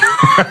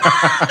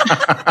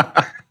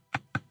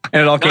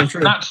 And it all came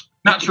true.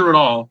 Not true at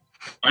all.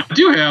 I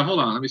do have. Hold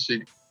on, let me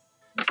see.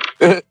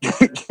 What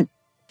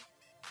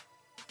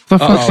the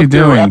fuck's he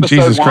doing? Episode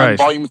Jesus 1, Christ.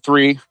 Volume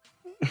 3.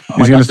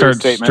 He's going to start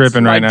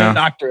stripping right now.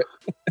 Doctorate.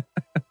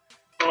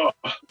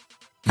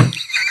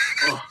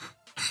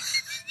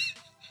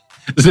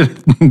 Is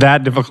it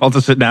that difficult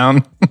to sit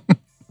down?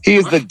 He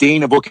is the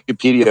dean of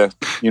Wikipedia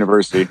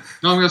University.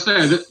 No, I'm gonna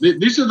say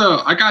these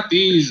are I got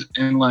these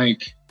in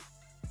like,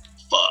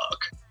 fuck.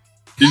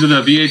 These are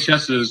the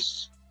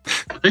VHSs.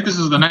 I think this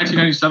is the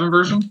 1997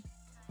 version.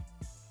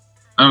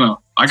 I don't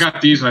know. I got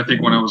these, I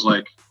think when I was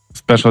like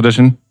special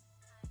edition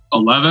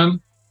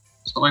 11,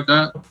 something like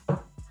that.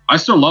 I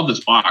still love this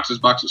box. This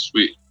box is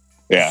sweet.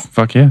 Yeah,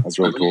 fuck yeah, that's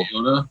really cool.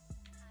 Yoda.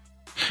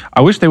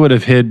 I wish they would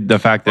have hid the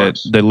fact that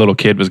the little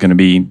kid was going to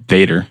be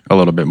Vader a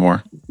little bit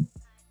more.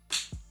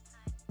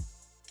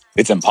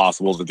 It's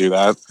impossible to do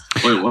that.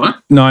 Wait,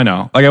 what? No, I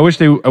know. Like I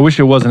wish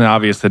it wasn't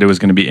obvious that it was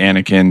going to be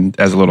Anakin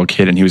as a little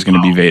kid and he was going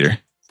to be Vader.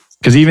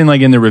 Because even like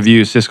in the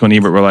review, Siskel and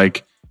Ebert were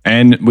like,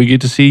 and we get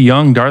to see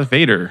young Darth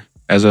Vader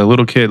as a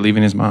little kid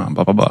leaving his mom.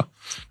 Blah blah blah. I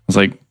was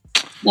like,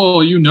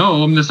 well,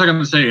 I'm the second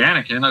to say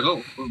Anakin. I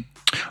go.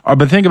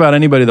 But think about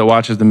anybody that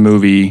watches the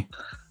movie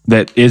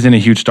that isn't a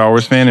huge Star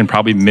Wars fan and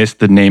probably missed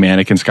the name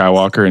Anakin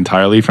Skywalker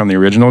entirely from the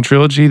original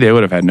trilogy. They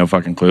would have had no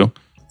fucking clue.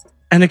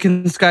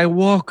 Anakin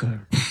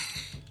Skywalker.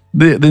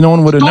 No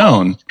one would have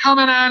known.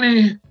 Coming on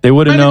in. They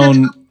would have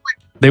known.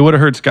 They would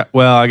have heard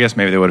Well, I guess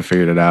maybe they would have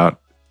figured it out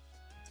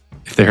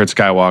if they heard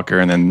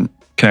Skywalker and then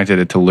connected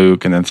it to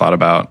Luke and then thought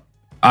about.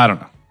 I don't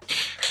know.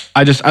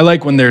 I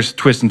like when there's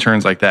twists and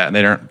turns like that and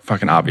they aren't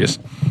fucking obvious.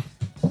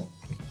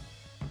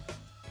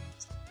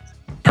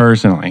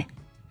 Personally,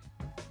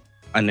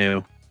 I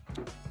knew.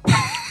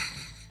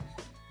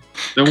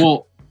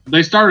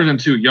 They started him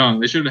too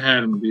young. They should have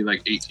had him be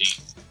like 18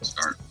 to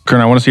start.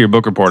 Kern, I want to see your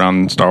book report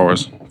on Star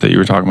Wars that you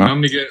were talking about. I'm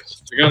gonna get.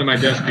 I got it on my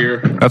desk here.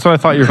 That's what I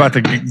thought you were about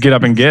to get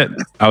up and get.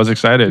 I was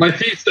excited. My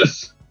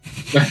thesis.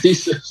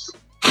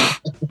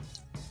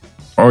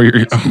 Or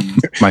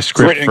my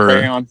script for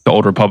the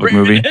Old Republic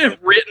movie.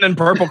 Written in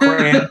purple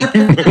crayon.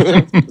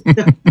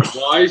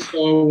 Why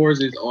Star Wars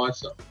is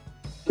awesome.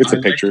 It's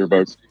a picture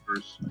book.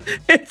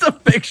 It's a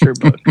picture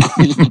book.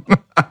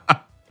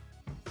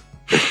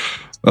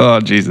 Oh,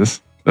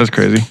 Jesus. That's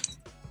crazy.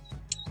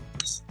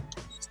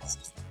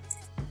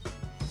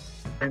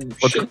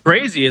 What's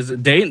crazy is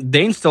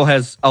Dane still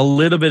has a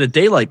little bit of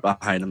daylight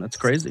behind him. That's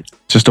crazy.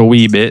 Just a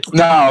wee bit.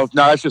 No,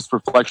 that's just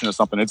reflection of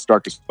something. It's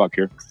dark as fuck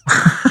here.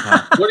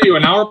 What are you,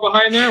 an hour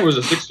behind there? Was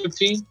it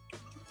 6:15?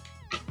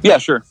 Yeah,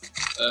 sure.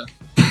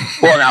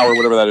 Or an hour,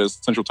 whatever that is,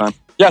 Central Time.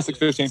 Yeah,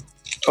 6:15.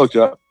 I looked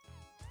it up.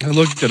 I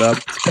looked it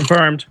up.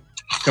 Confirmed.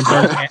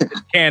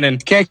 Canon.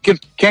 Can't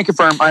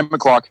confirm. I'm a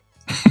clock.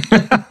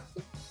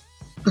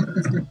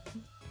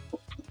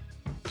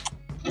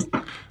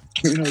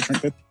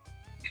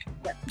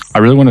 I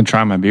really want to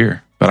try my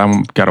beer, but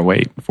I'm gotta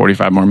wait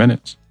 45 more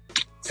minutes.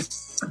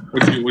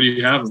 What do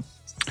you have? Or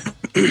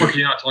can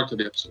you not talk to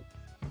the episode?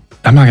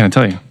 I'm not gonna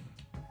tell you.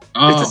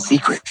 Oh. It's a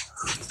secret.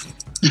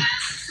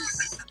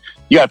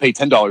 You gotta pay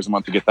 $10 a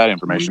month to get that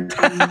information.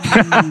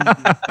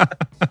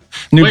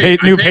 New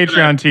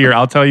Patreon tier.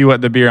 I'll tell you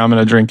what the beer I'm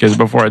gonna drink is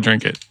before I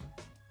drink it.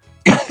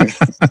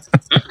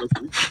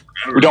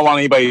 We don't want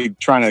anybody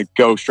trying to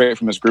go straight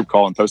from this group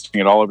call and posting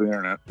it all over the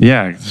internet.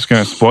 Yeah, it's just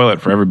gonna spoil it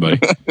for everybody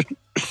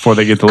before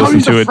they get to listen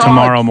to it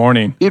tomorrow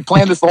morning. He had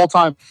planned this the whole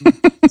time.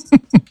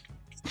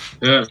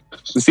 Yeah,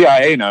 the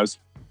CIA knows.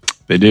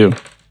 They do.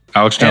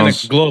 Alex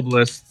Jones, and the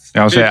globalists.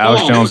 I would say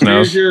Alex Jones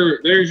knows.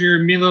 There's your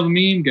me love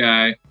meme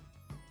guy.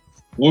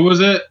 What was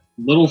it?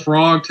 Little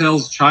frog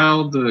tells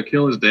child to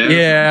kill his dad.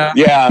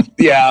 Yeah.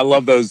 I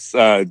love those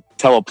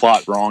tell a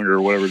plot wrong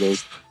or whatever it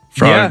is.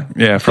 Frog.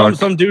 Yeah, frog.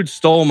 Some dude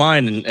stole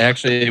mine and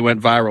actually it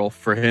went viral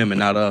for him and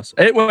not us.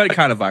 It went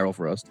kind of viral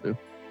for us too.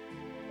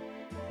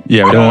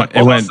 Yeah,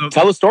 it went.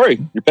 Tell the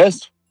story. You're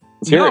pissed.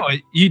 Let's hear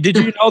it. Did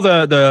you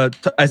know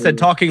I said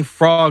talking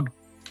frog?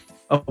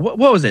 What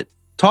was it?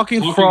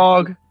 Talking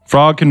frog.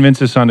 Frog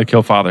convinces son to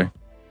kill father.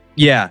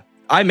 Yeah,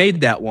 I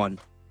made that one.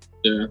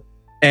 Yeah.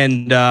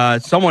 And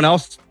someone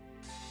else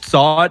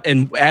saw it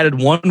and added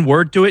one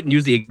word to it and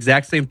used the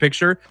exact same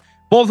picture.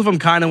 Both of them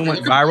kind of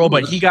went viral,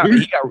 but he got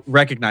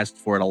recognized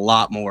for it a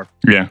lot more.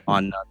 Yeah.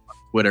 On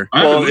Twitter.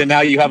 Well, and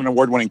now you have an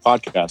award-winning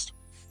podcast.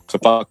 So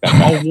fuck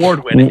that.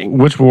 Award winning.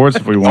 Which awards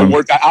have we won?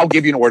 I'll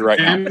give you an award right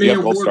now. Emmy You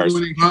have gold stars.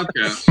 award-winning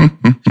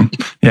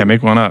podcast. Yeah,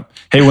 make one up.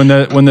 Hey, when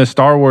the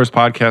Star Wars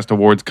podcast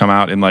awards come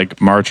out in like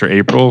March or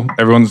April,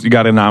 you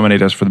got to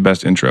nominate us for the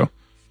best intro.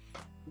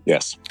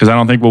 Yes. Because I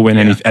don't think we'll win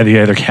any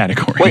other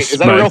categories. Wait, is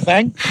that a real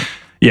thing?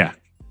 Yeah.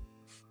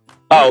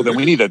 Oh, then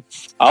we need to.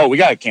 Oh, we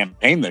got to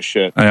campaign this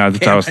shit. Yeah,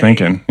 that's what I was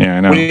thinking. Yeah,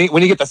 I know. We need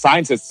to get the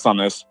scientists on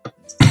this.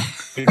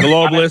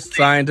 Globalists,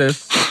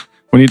 scientists.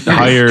 We need to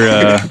hire.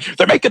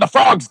 They're making the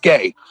frogs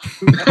gay.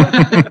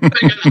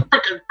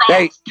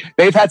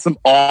 They've had some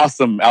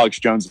awesome Alex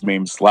Jones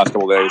memes the last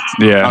couple of days.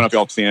 Yeah. I don't know if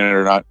y'all have seen it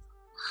or not.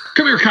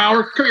 Come here,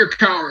 coward. Come here,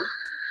 coward.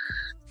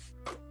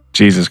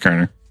 Jesus,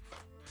 Kerner.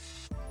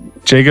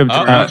 Jacob.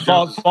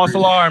 False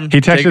alarm. He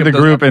texted Jacob the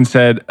group and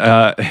said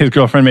his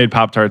girlfriend made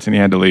Pop-Tarts and he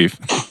had to leave.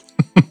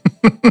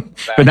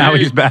 But now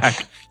he's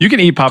back. You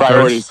can eat Pop-Tarts.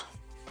 Priorities.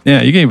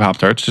 Yeah, you can eat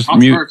Pop-Tarts. Just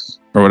Pop-Tarts. mute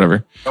or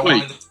whatever.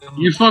 Wait,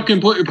 you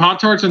fucking put your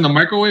Pop-Tarts in the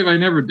microwave? I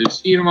never did.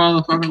 Just eat them out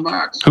of the fucking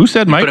box. Who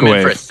said Put them in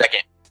microwave? for a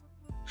second.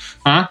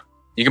 Huh?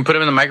 You can put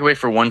them in the microwave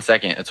for 1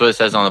 second. That's what it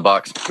says on the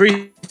box.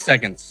 3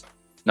 seconds.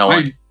 No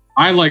one.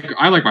 I like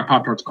my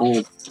Pop-Tarts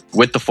cold.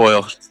 With the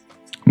foil.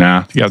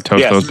 Nah, you got to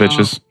toast Yes. those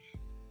bitches.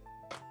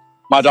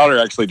 My daughter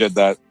actually did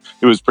that.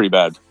 It was pretty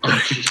bad.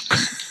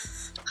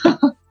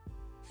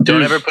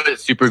 Don't ever put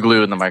super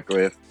glue in the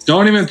microwave.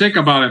 Don't even think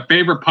about it.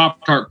 Favorite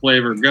Pop-Tart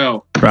flavor?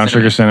 Go. Brown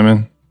sugar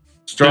cinnamon.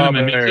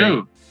 Cinnamon, me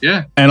too.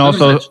 Yeah. And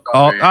also,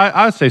 strawberry.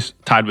 I'd say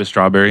tied with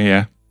strawberry,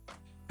 yeah.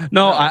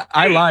 No,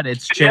 I lied.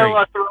 It's cherry.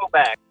 Vanilla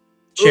throwback.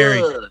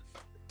 Cherry. Ugh.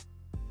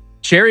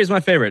 Cherry is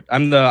my favorite.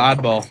 I'm the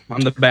oddball.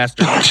 I'm the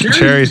bastard.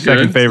 Cherry's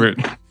second good. favorite.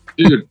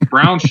 Dude,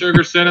 brown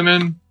sugar,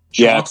 cinnamon,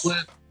 Yes.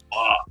 chocolate.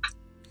 Fuck.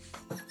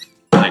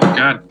 Like,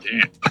 god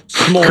damn.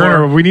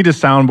 Kerner, we need a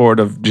soundboard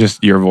of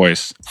just your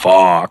voice.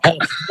 Fuck.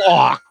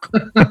 Fuck.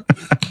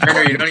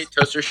 Turner, you don't eat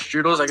toaster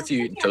strudels? I can see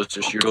you eating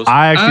toaster strudels.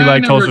 I actually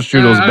like never- toaster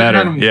strudels I better.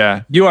 had 'em.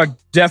 Yeah. You are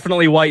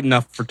definitely white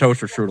enough for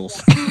toaster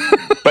strudels.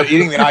 But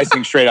eating the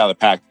icing straight out of the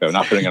pack, though,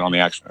 not putting it on the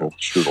actual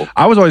strudel.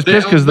 I was always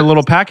pissed because the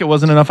little packet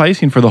wasn't enough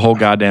icing for the whole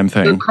goddamn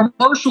The thing.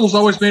 commercials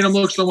always made them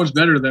look so much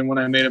better than when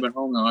I made them at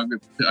home, though.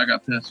 I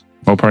got pissed.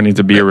 Mopar needs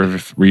a beer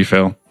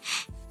refill.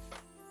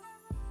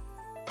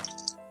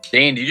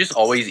 Dane, do you just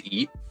always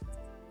eat?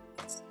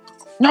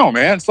 No,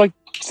 man. It's like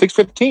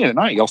 6:15 at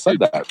night. Y'all said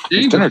that. It's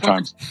Dane's dinner a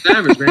time. fucking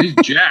savage, man. He's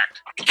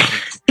jacked.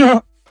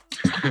 No,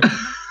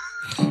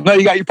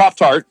 you got your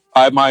Pop-Tart.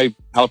 I have my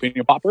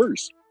jalapeno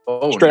poppers.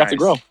 Oh, Straight off the nice.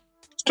 grill.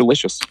 It's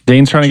delicious.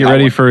 Dane's trying to get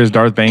ready for his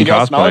Darth Bane Can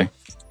y'all smell cosplay.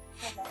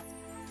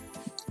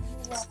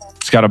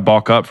 He's got to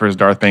bulk up for his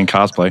Darth Bane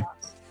cosplay.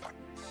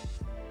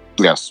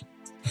 Yes.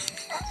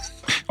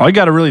 All you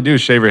got to really do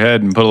is shave your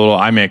head and put a little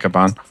eye makeup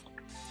on.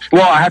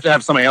 Well, I have to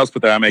have somebody else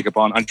put their eye makeup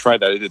on. I tried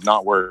that. It did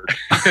not work.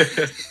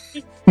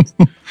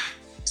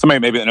 Somebody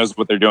maybe that knows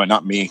what they're doing,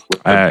 not me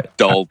with the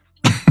dull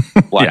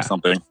black yeah.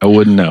 something. I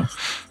wouldn't know.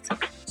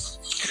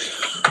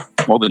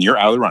 Well, then you're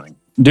out of the running.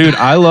 Dude,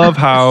 I love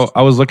how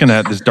I was looking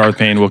at this Darth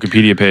Bane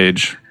Wikipedia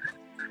page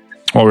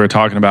while we were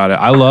talking about it.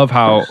 I love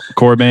how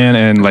Korriban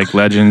and like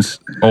Legends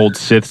old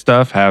Sith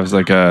stuff has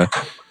like a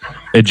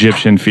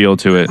Egyptian feel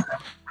to it.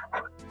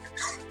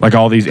 Like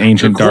all these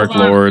ancient Dark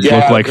Lords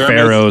look like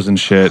pharaohs and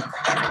shit.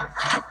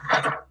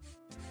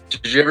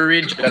 Did you ever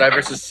read Jedi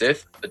vs.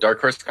 Sith, the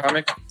Dark Horse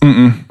comic?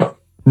 Mm-mm.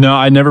 No,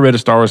 I never read a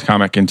Star Wars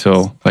comic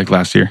until like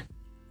last year.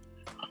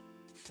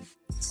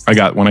 I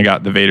got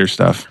the Vader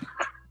stuff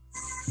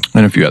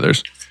and a few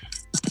others.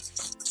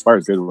 Fire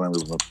is good when I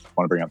want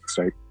to bring out the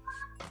steak.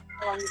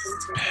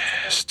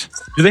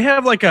 Do they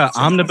have like a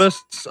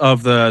omnibus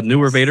of the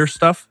newer Vader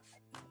stuff?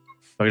 So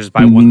I can just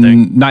buy one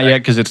thing. Not yet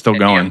because it's still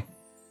going.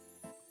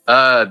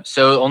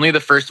 So only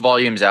the first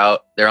volume's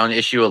out. They're on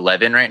issue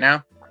 11 right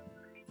now.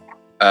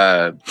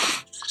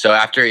 So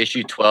after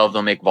issue 12,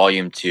 they'll make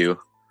volume 2.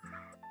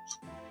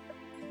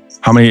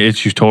 How many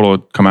issues total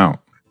come out?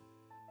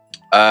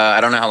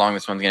 I don't know how long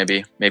this one's gonna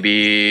be.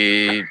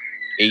 Maybe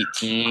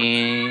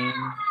 18.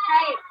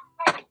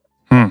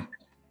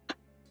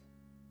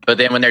 But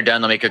then when they're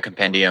done, they'll make a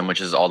compendium, which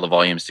is all the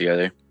volumes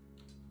together.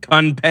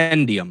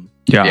 Compendium.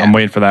 Yeah, I'm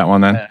waiting for that one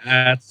then.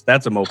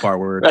 That's a Mopar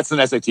word. That's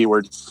an SAT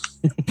word.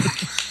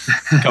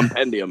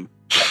 Compendium.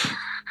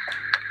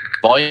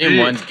 Volume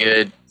 1's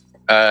good.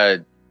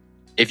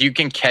 If you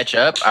can catch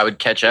up, I would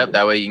catch up.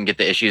 That way you can get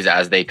the issues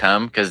as they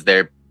come because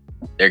they're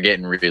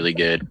getting really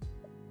good.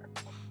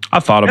 I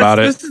thought about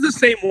it. This is the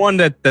same one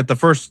that the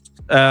first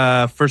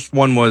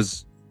one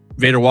was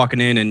Vader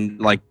walking in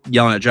and like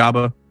yelling at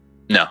Jabba.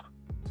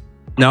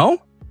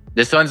 No.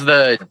 This one's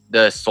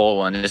the Soul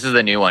one. This is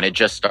the new one. It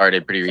just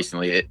started pretty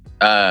recently.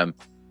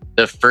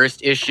 The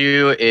first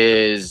issue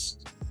is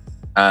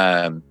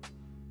Palpatine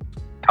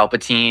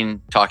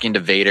talking to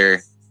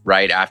Vader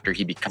right after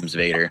he becomes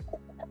Vader.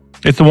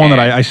 It's the one that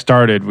I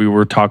started. We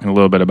were talking a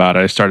little bit about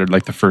it. I started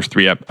like the first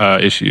 3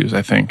 issues,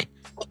 I think.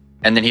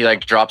 And then he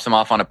like drops him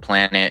off on a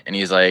planet and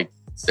he's like,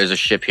 there's a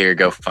ship here,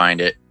 go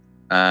find it.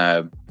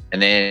 And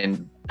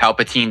then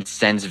Palpatine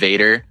sends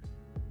Vader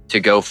to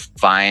go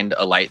find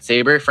a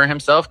lightsaber for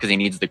himself because he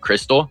needs the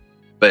crystal,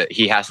 but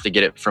he has to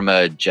get it from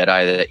a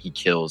Jedi that he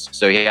kills.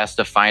 So he has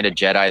to find a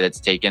Jedi that's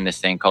taken this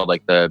thing called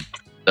like the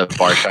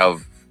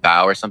Varshau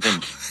vow or something,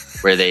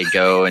 where they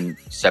go and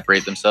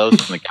separate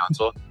themselves from the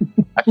council.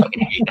 I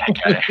fucking hate that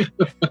guy.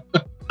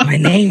 My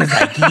name is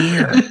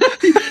Igear.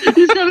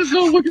 He's got his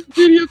whole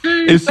Wikipedia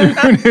page. As soon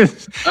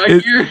as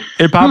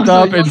it popped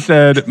up and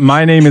said,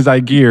 "My name is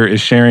Igear," is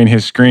sharing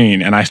his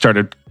screen, and I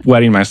started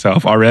wetting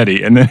myself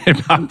already. And then it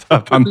popped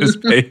up on this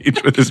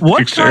page with this What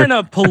picture. kind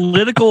of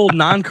political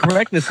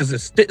non-correctness is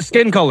this?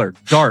 Skin color,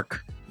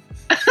 dark.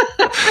 He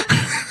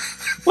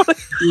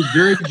was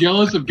very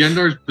jealous of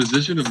Gendar's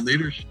position of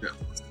leadership.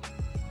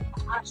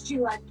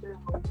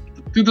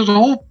 Dude, there's a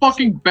whole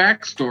fucking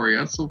backstory.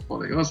 That's so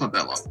funny. That's not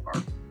that long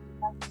apart.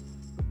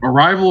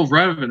 Arrival of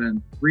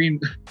Revenant,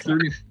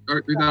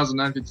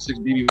 3,956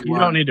 BB. You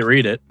don't need to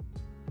read it.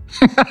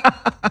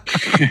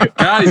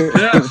 God, he's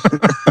pissed.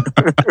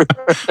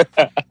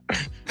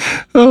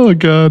 Oh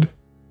God,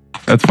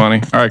 that's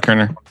funny. All right,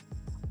 Kerner.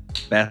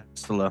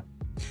 Bastila.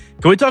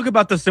 Can we talk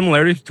about the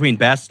similarities between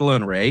Bastila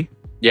and Rey?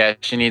 Yeah,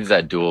 she needs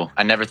that duel.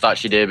 I never thought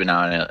she did, but now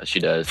I know she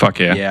does. Fuck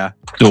yeah. Yeah.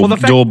 Dual, Well, the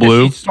fact dual that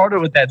blue. she started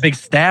with that big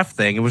staff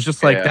thing, it was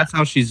just like, Yeah. that's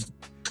how she's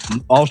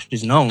all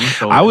she's known.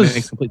 So I was- it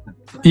makes complete sense.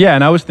 Yeah,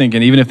 and I was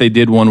thinking, even if they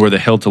did one where the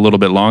hilt's a little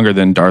bit longer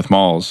than Darth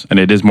Maul's, and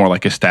it is more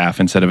like a staff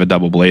instead of a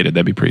double bladed,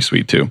 that'd be pretty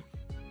sweet too.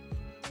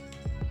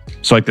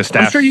 So like the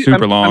staff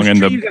super long,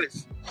 and the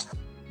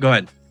Go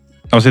ahead.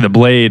 I would say the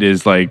blade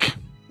is like,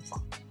 I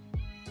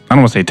don't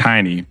want to say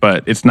tiny,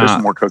 but it's There's not.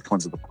 some more cooked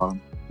ones at the bottom.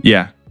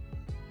 Yeah,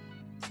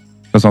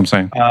 that's what I'm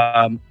saying.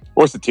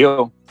 Or it's the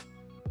teal.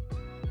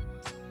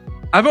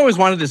 I've always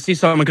wanted to see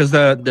something because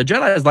the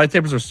Jedi's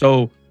lightsabers are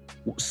so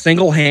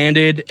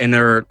single-handed and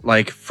they're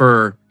like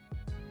for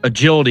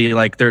agility,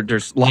 like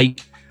there's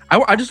light.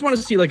 I just want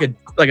to see like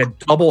a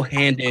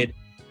double-handed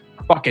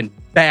fucking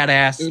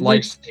badass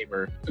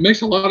lightsaber. It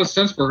makes a lot of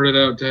sense for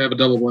her to have a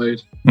double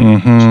blade.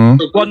 Mm-hmm.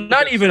 Well,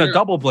 not even a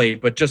double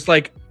blade, but just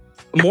like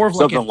more of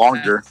like Something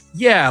longer.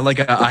 Yeah, like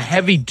a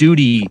heavy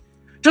duty,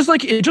 just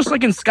like in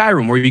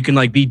Skyrim, where you can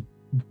like be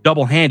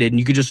double-handed and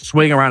you could just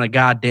swing around a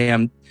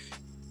goddamn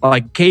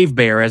like cave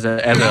bear as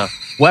a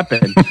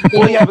weapon.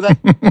 Well, yeah, but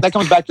that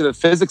comes back to the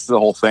physics of the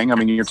whole thing. I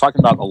mean, you're talking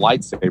about a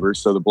lightsaber,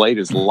 so the blade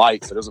is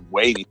light, so it doesn't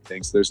weigh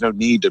anything. So there's no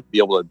need to be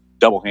able to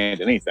double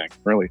hand anything,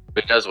 really.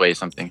 But it does weigh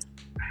something.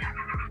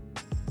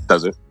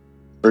 Does it?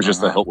 Or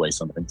just the hilt weigh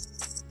something?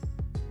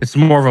 It's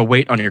more of a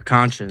weight on your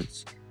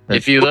conscience.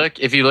 If you look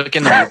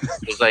in the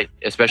movies, like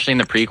especially in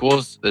the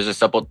prequels, there's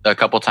a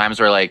couple times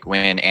where like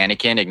when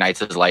Anakin ignites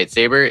his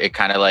lightsaber, it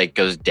kind of like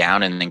goes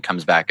down and then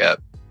comes back up.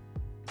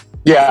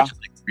 Yeah. Which is,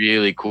 like,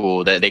 really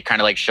cool that they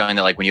kind of like showing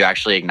that like when you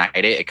actually ignite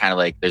it, it kind of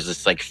like there's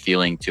this like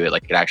feeling to it,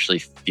 like it actually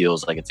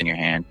feels like it's in your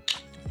hand.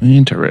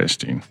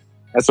 Interesting.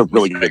 That's a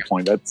really good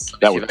point.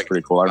 That was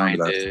pretty cool. I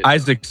remember that.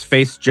 Isaac's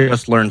face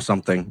just learned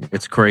something.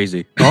 It's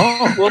crazy.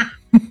 Oh, well,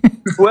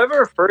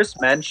 whoever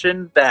first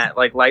mentioned that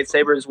like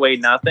lightsabers weigh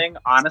nothing,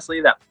 honestly,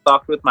 that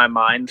fucked with my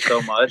mind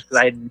so much because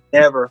I had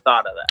never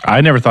thought of that.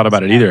 I never thought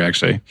about it either,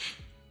 actually.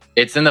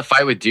 It's in the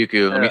fight with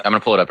Dooku. I'm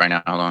gonna pull it up right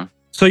now. Hold on.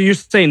 So you're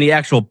saying the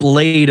actual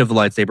blade of the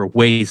lightsaber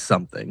weighs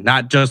something,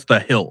 not just the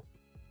hilt.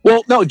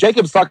 Well, no,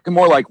 Jacob's talking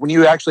more like when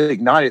you actually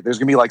ignite it, there's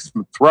going to be like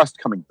some thrust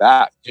coming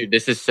back. Dude,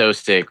 this is so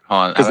sick.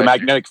 Hold on. Because the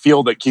magnetic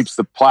field that keeps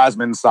the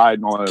plasma inside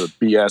and all that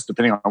BS,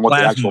 depending on what the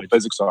actual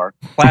physics are.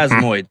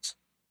 Plasmoids.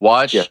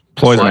 Watch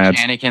Plasmads.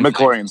 Anakin.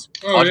 McLaurin's.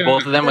 Watch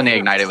both of them when they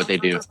ignite it, what they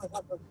do.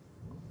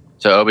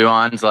 So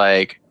Obi-Wan's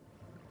like,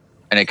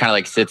 and it kind of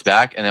like sits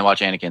back, and then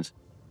watch Anakin's.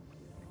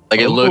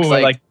 Like it looks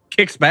like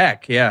kicks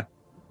back. Yeah.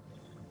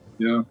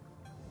 Yeah. It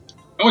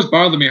always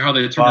bothered me how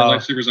they turned their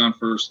lightsabers on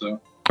first,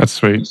 though. That's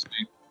sweet.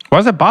 Why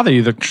does that bother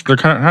you? They're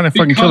trying to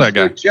fucking kill that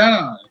guy.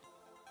 Jedi.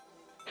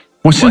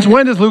 Well, since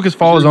when does Lucas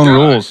follow his own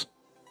rules?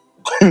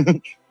 Well,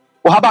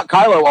 how about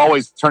Kylo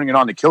always turning it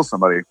on to kill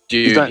somebody?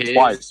 Dude, He's done it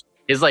twice.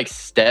 His like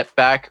step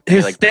back,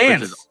 his like,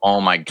 stance. is,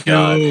 oh my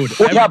god, Dude.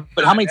 Well, yeah,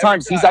 but how many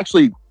times he's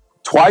actually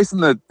twice in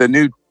the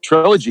new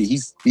trilogy?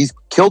 He's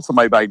killed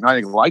somebody by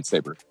igniting a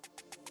lightsaber.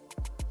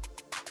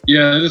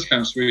 Yeah, it is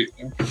kind of sweet.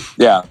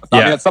 Yeah, I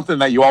mean that's something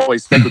that you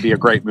always think would be a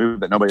great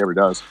move that nobody ever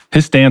does.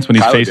 His stance when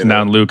he's Kylo facing did it.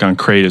 down Luke on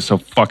Crate is so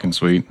fucking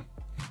sweet.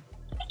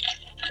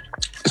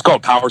 It's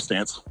called power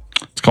stance.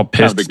 It's called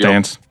Kinda pissed big deal.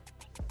 stance.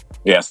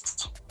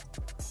 Yes,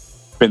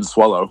 Ben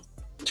Swallow.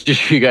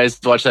 Did you guys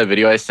watch that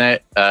video I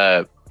sent?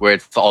 Where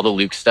it's all the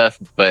Luke stuff,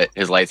 but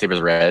his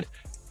lightsaber's red.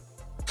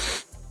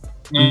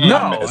 No,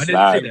 I didn't see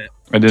that.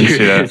 I didn't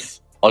see that.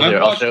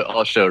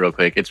 I'll show real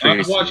quick. It's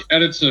pretty. I've watched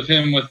edits of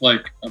him with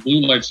like a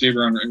blue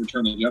lightsaber on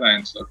Return of the Jedi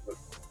and stuff.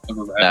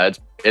 No,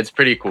 it's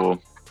pretty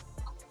cool.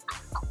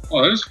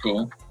 Oh, that is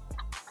cool.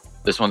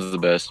 This one's the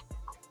best.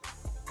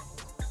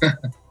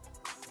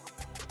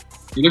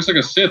 He looks like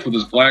a Sith with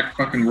his black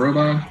fucking robe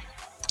on.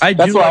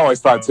 That's what I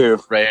always thought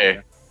too. Right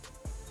here.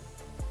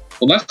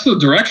 Well, that's the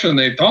direction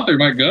they thought they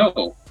might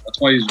go. That's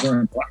why he's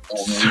wearing black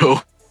all night.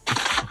 So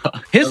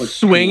His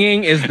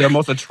swinging is the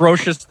most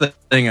atrocious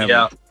thing ever.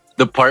 Yeah.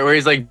 The part where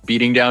he's like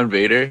beating down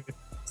Vader.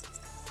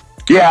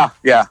 Yeah.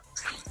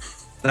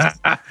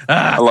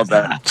 I love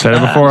that. Said it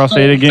before, I'll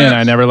say it again.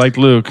 I never liked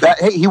Luke.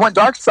 Hey, he went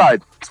dark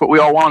side. That's what we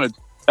all wanted.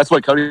 That's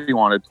what Cody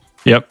wanted.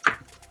 Yep.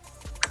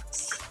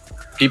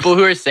 People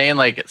who are saying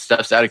like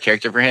stuff's out of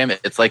character for him,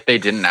 it's like they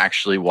didn't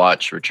actually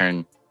watch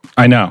Return.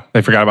 I know.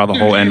 They forgot about the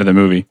whole end of the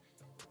movie.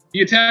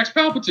 He attacks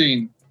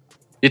Palpatine.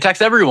 He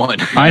attacks everyone.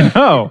 I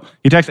know.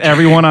 He attacks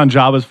everyone on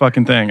Jabba's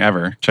fucking thing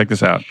ever. Check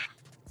this out.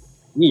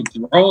 Ooh,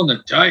 rolling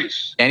the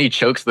dice. And he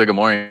chokes the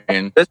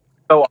Gamorrean.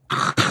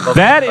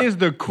 That is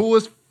the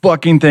coolest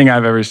fucking thing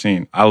I've ever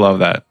seen. I love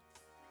that.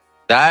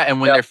 That and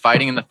when they're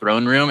fighting in the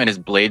throne room and his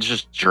blade's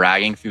just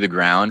dragging through the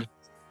ground.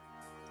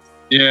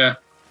 Yeah.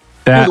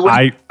 That Dude, when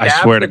he I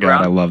stabs swear the to God,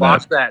 ground, I love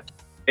watch that.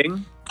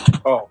 thing.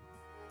 Oh,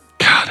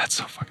 God, that's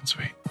so fucking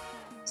sweet.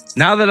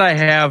 Now that I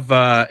have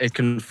it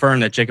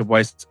confirmed that Jacob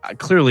Weiss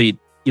clearly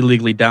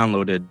illegally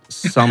downloaded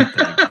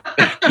something,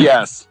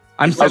 Yes.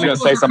 I was going to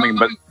say something,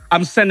 but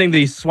I'm sending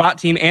the SWAT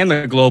team and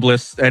the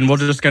globalists, and we're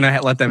just gonna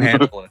let them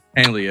handle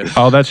it.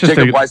 Oh, that's just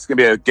Jacob Weiss is going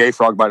to be a gay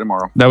frog by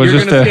tomorrow. that was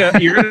You're just gonna, a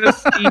see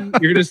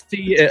you're gonna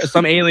see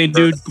some alien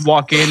dude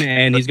walk in,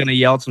 and he's gonna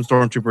yell at some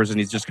stormtroopers, and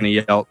he's just gonna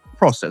yell,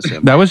 "Process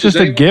him." that was just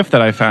a gift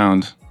that I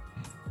found.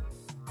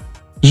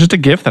 It's just a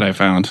gift that I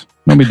found.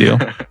 No big deal.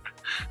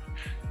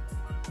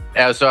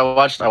 Yeah, so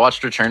I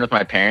watched Return with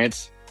my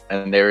parents,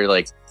 and they were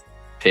like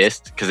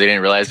pissed because they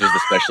didn't realize it was the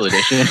special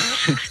edition.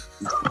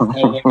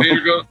 Oh, when Vader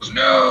goes,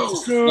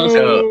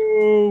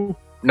 no.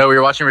 No, we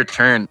were watching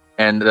Return,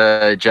 and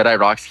the Jedi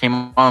Rocks came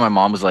on. My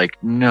mom was like,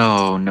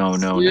 no.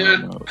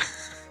 That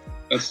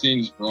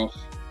scene's rough.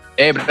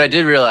 Hey, but I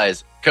did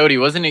realize, Cody,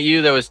 wasn't it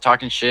you that was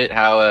talking shit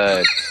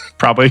how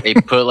Probably. they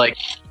put like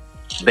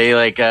they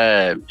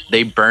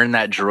burn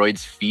that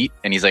droid's feet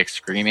and he's like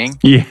screaming?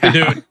 Yeah.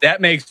 Dude,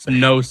 that makes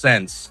no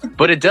sense.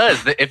 But it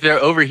does. If they're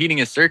overheating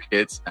his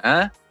circuits,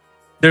 huh?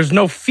 There's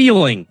no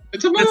feeling.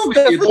 It's a movie.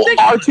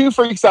 R2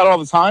 freaks out all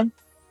the time.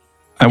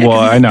 Well,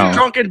 I know.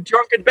 Drunken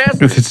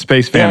bastard. It's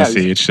space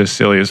fantasy. It's just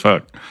silly as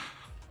fuck.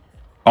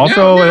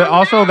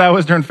 Also, that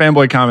was during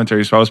fanboy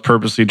commentary, so I was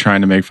purposely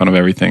trying to make fun of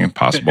everything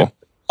possible.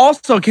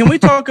 Also, can we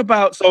talk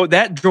about so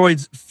that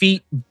droid's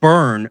feet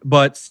burn,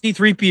 but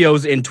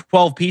C-3PO's in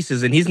 12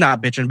 pieces, and he's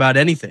not bitching about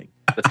anything.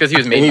 That's because he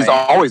was made. And he's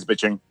always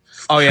bitching.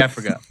 Oh yeah, I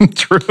forgot.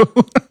 True.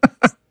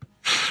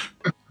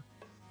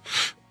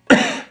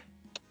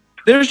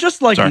 There's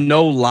just like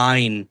no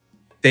line.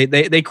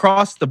 They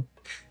cross the,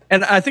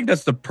 and I think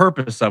that's the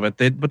purpose of it.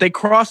 But they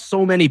cross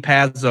so many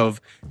paths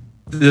of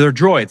they're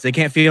droids. They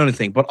can't feel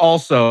anything, but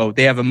also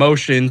they have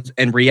emotions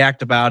and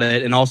react about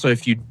it. And also,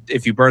 if you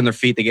burn their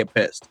feet, they get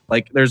pissed.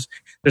 Like it's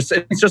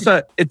just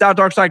it's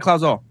dark side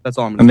clouds all. That's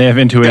all I'm gonna And say. they have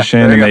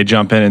intuition and they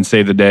jump in and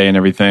save the day and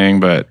everything.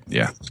 But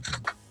yeah.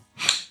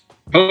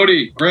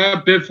 Cody,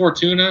 grab Bib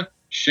Fortuna,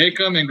 shake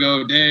them, and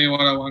go, day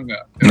wada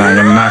wanga. No,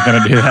 I'm not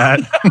going to do that.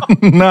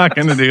 Not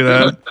going to do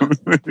that.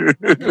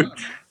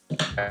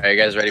 Are you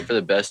guys ready for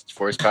the best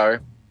force power?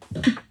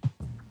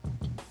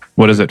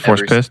 What is it?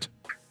 Force pissed?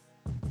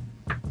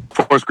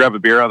 Force grab a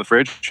beer out of the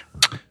fridge.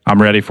 I'm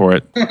ready for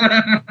it.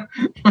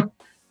 The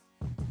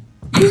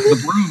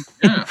broom,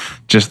 yeah.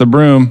 Just the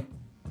broom.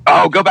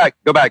 Oh, go back.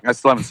 I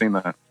still haven't seen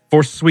that.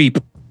 Force sweep.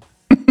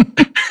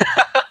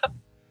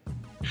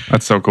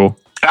 That's so cool.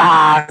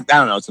 I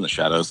don't know. It's in the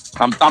shadows.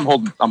 I'm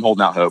holding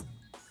out hope.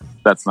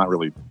 That's not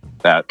really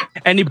that.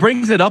 And he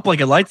brings it up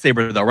like a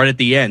lightsaber though, right at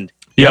the end.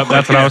 Yep,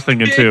 that's what I was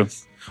thinking too.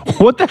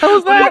 What the hell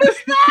is that? What is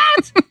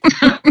that?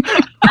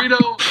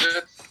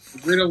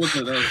 Rito was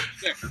the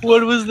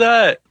What was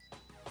that?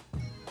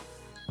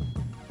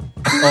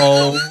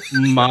 Oh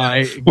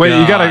my god.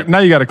 Wait, you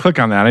gotta click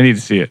on that. I need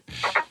to see it.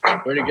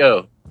 Where'd it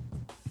go?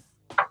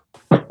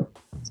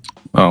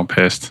 Oh,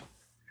 pissed.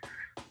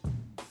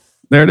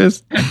 There it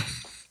is.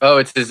 Oh,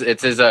 it's his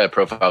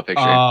profile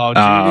picture.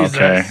 Oh, Jesus.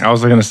 Okay. I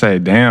was gonna say,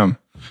 damn.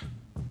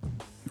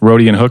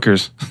 Roadie and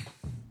hookers.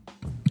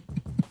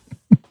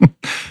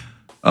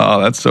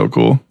 Oh, that's so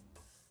cool.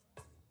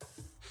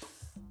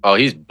 Oh,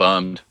 he's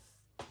bummed.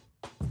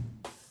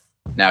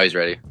 Now he's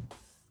ready.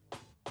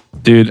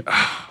 Dude,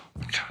 oh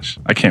my gosh.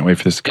 I can't wait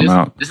for this to come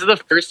out. This is the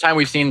first time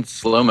we've seen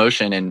slow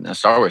motion in a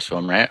Star Wars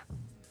film, right?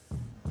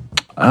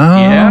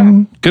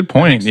 Yeah. Good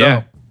point. So.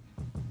 Yeah.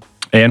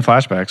 And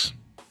flashbacks.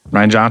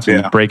 Ryan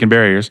Johnson breaking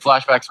barriers.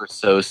 Flashbacks were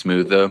so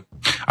smooth, though.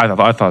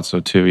 I thought so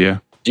too. Yeah.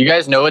 Do you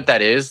guys know what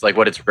that is? Like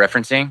what it's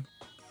referencing?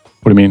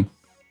 What do you mean?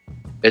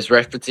 It's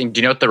referencing.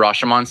 Do you know what the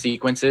Rashomon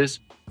sequence is?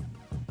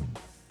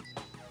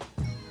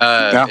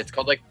 It's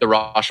called like the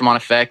Rashomon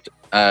effect.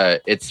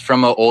 It's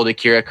from an old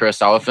Akira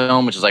Kurosawa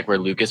film, which is like where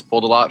Lucas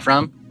pulled a lot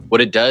from. What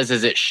it does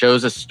is it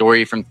shows a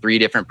story from 3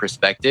 different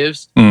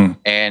perspectives,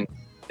 and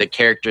the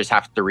characters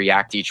have to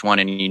react to each one,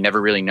 and you never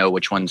really know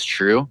which one's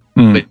true,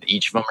 but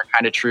each of them are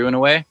kind of true in a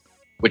way,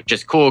 which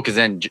is cool because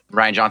then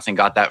Ryan Johnson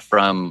got that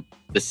from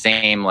the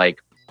same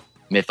like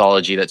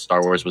mythology that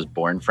Star Wars was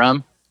born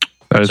from.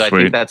 That is so I sweet.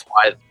 think that's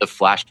why the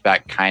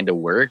flashback kind of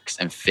works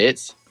and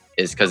fits,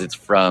 is because it's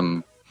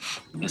from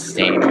the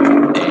same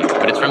thing,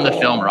 but it's from the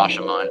film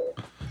Rashomon.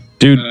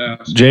 Dude,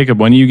 Jacob,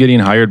 when are you getting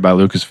hired by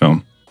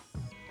Lucasfilm?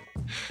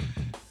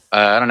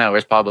 I don't know.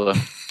 Where's Pablo?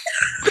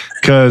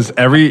 Because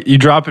you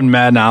drop in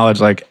mad knowledge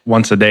like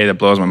once a day that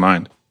blows my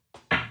mind.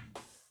 I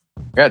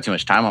got too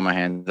much time on my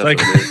hands. That's what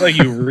it It's is. like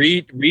you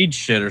read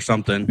shit or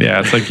something.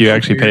 Yeah, it's like you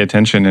actually pay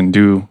attention and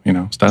do,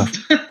 stuff.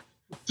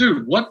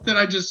 Dude, what did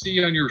I just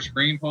see on your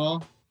screen,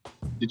 Paul?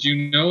 Did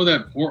you know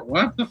that?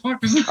 What the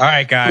fuck is this? All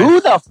right, guys. Who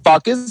the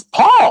fuck is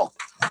Paul?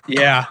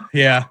 Yeah.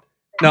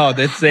 No,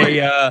 that's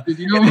a Did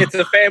you know? it's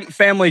a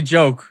family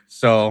joke.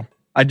 So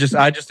I just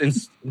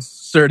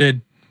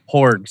inserted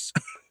porgs.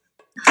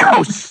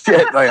 Oh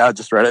shit! Oh, yeah, I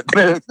just read it.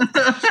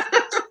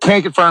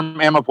 Can't confirm.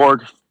 I'm a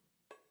porg.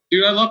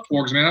 Dude, I love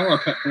porgs, man. I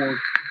want a pet porg.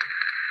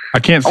 I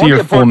can't I see wanna your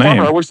get full porg name.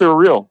 farmer. I wish they were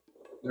real.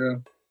 Yeah.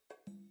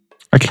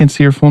 I can't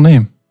see your full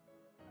name.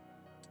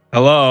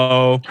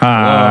 Hello.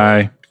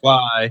 Hi.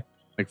 Fly.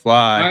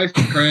 McFly. Ice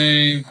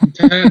cream.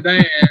 Dan.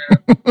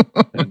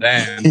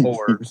 Damn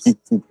porgs.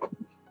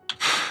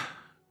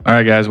 All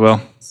right, guys.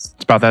 Well, it's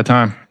about that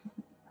time.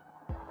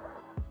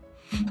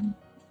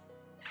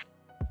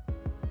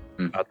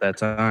 About that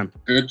time.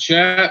 Good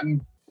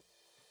chatting.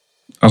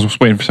 I was just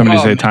waiting for somebody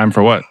to say time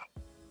for what?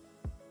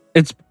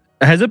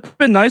 Has it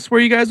been nice where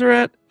you guys are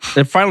at?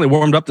 It finally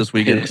warmed up this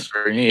weekend. It's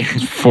for me.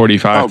 It's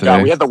 45 Oh today.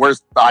 god, we had the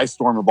worst ice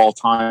storm of all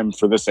time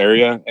for this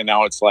area, and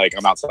now it's like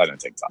I'm outside in a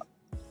tank top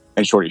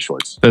and shorty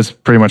shorts. That's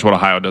pretty much what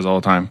Ohio does all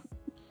the time.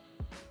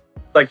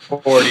 It's like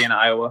 40 in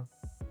Iowa.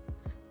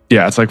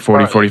 Yeah, it's like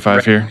 40,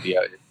 45 here. Yeah.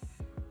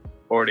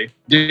 40.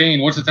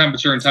 Dane, what's the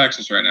temperature in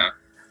Texas right now?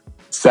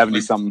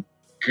 70 something.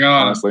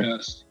 God, Honestly.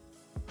 yes.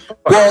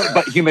 Well,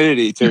 but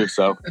humidity too.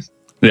 So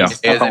Yeah.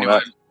 Hey, does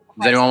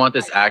anyone want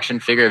this action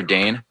figure of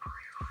Dane?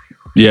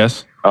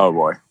 Yes. oh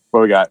boy,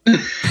 what we got?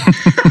 That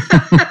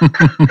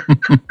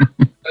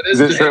Is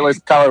it shirtless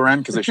Kylo Ren?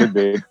 Because it should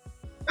be.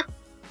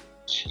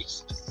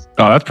 Jesus.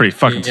 Oh, that's pretty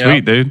fucking Yeah.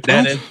 sweet, dude.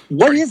 That is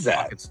What is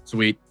that? it's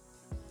sweet.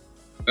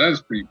 That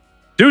is pretty.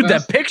 Dude,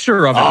 that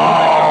picture of it.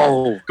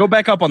 Oh, Go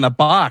back up on the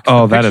box.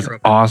 Oh, The that is picture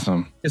of it.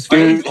 awesome. His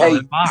face dude! on Hey,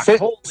 the box. send,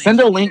 Holy send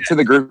a link to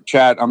the group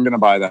chat. I'm gonna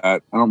buy that.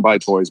 I don't buy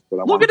toys, but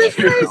I Look want at his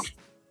that. face.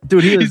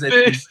 Dude, he is His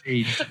face.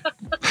 enraged.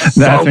 That's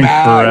So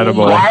mad.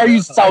 incredible. Why are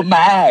you so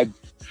mad?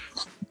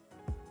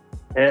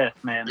 Yeah,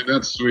 man. Dude,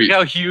 that's sweet. Look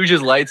how huge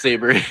his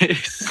lightsaber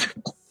is.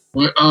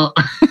 What,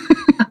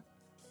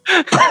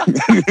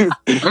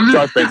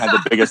 Darth Bane had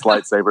the biggest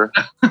lightsaber.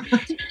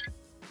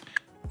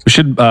 We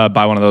should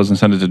buy one of those and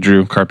send it to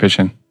Drew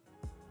Carpitchen.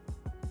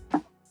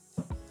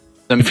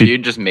 Some If you-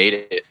 dude just made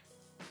it.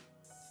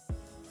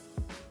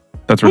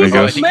 That's Look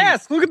ridiculous. at the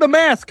mask. Look at the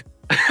mask.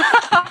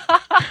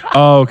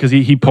 Oh, because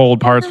he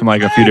pulled parts from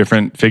like a few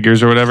different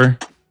figures or whatever.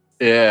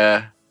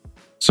 Yeah.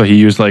 So he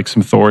used like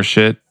some Thor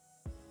shit.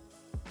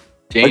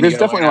 Dane, Like, there's you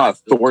gotta definitely a lot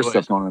of learn how to Thor build stuff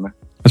toys. going on in there.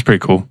 That's pretty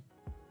cool.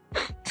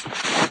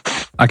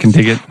 I can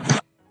dig it.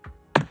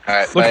 All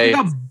right,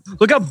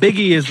 Look how big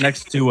he is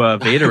next to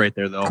Vader right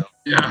there, though.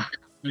 yeah.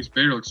 Makes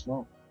Vader look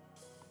small.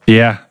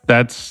 Yeah,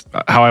 that's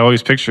how I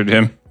always pictured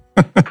him.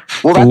 Well, It's a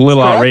that's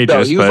little correct, outrageous,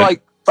 though. He was but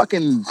like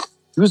fucking.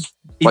 He was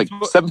like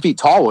 7 feet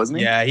tall, wasn't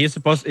he? Yeah, he's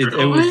supposed. It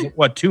was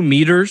what 2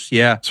 meters?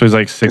 Yeah, so he's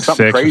like 6'6"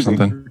 something or crazy.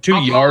 something. 2 How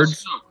tall is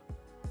yards. Snoke?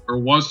 Or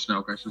was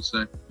Snoke, I should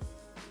say.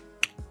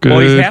 Good Well,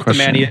 he's half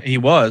question. the man he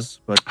was,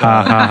 but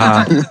Ha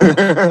ha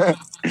ha.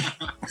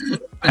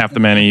 Half the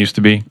man he used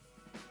to be.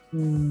 I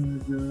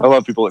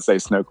love people that say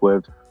Snoke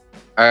lived.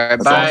 All right,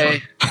 That's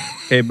bye.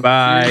 okay,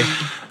 bye.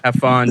 Have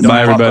fun.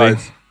 Bye, Don't- everybody.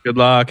 Good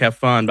luck. Have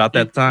fun. About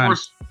that time.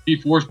 He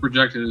force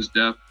projected his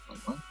death.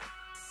 All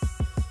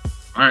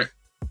right.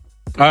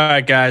 All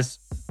right, guys.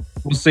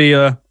 We'll see you.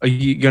 Are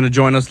you gonna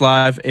join us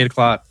live 8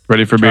 o'clock?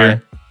 Ready for Try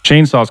beer.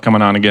 Chainsaw's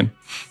coming on again.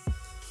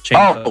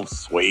 Oh,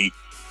 sweet.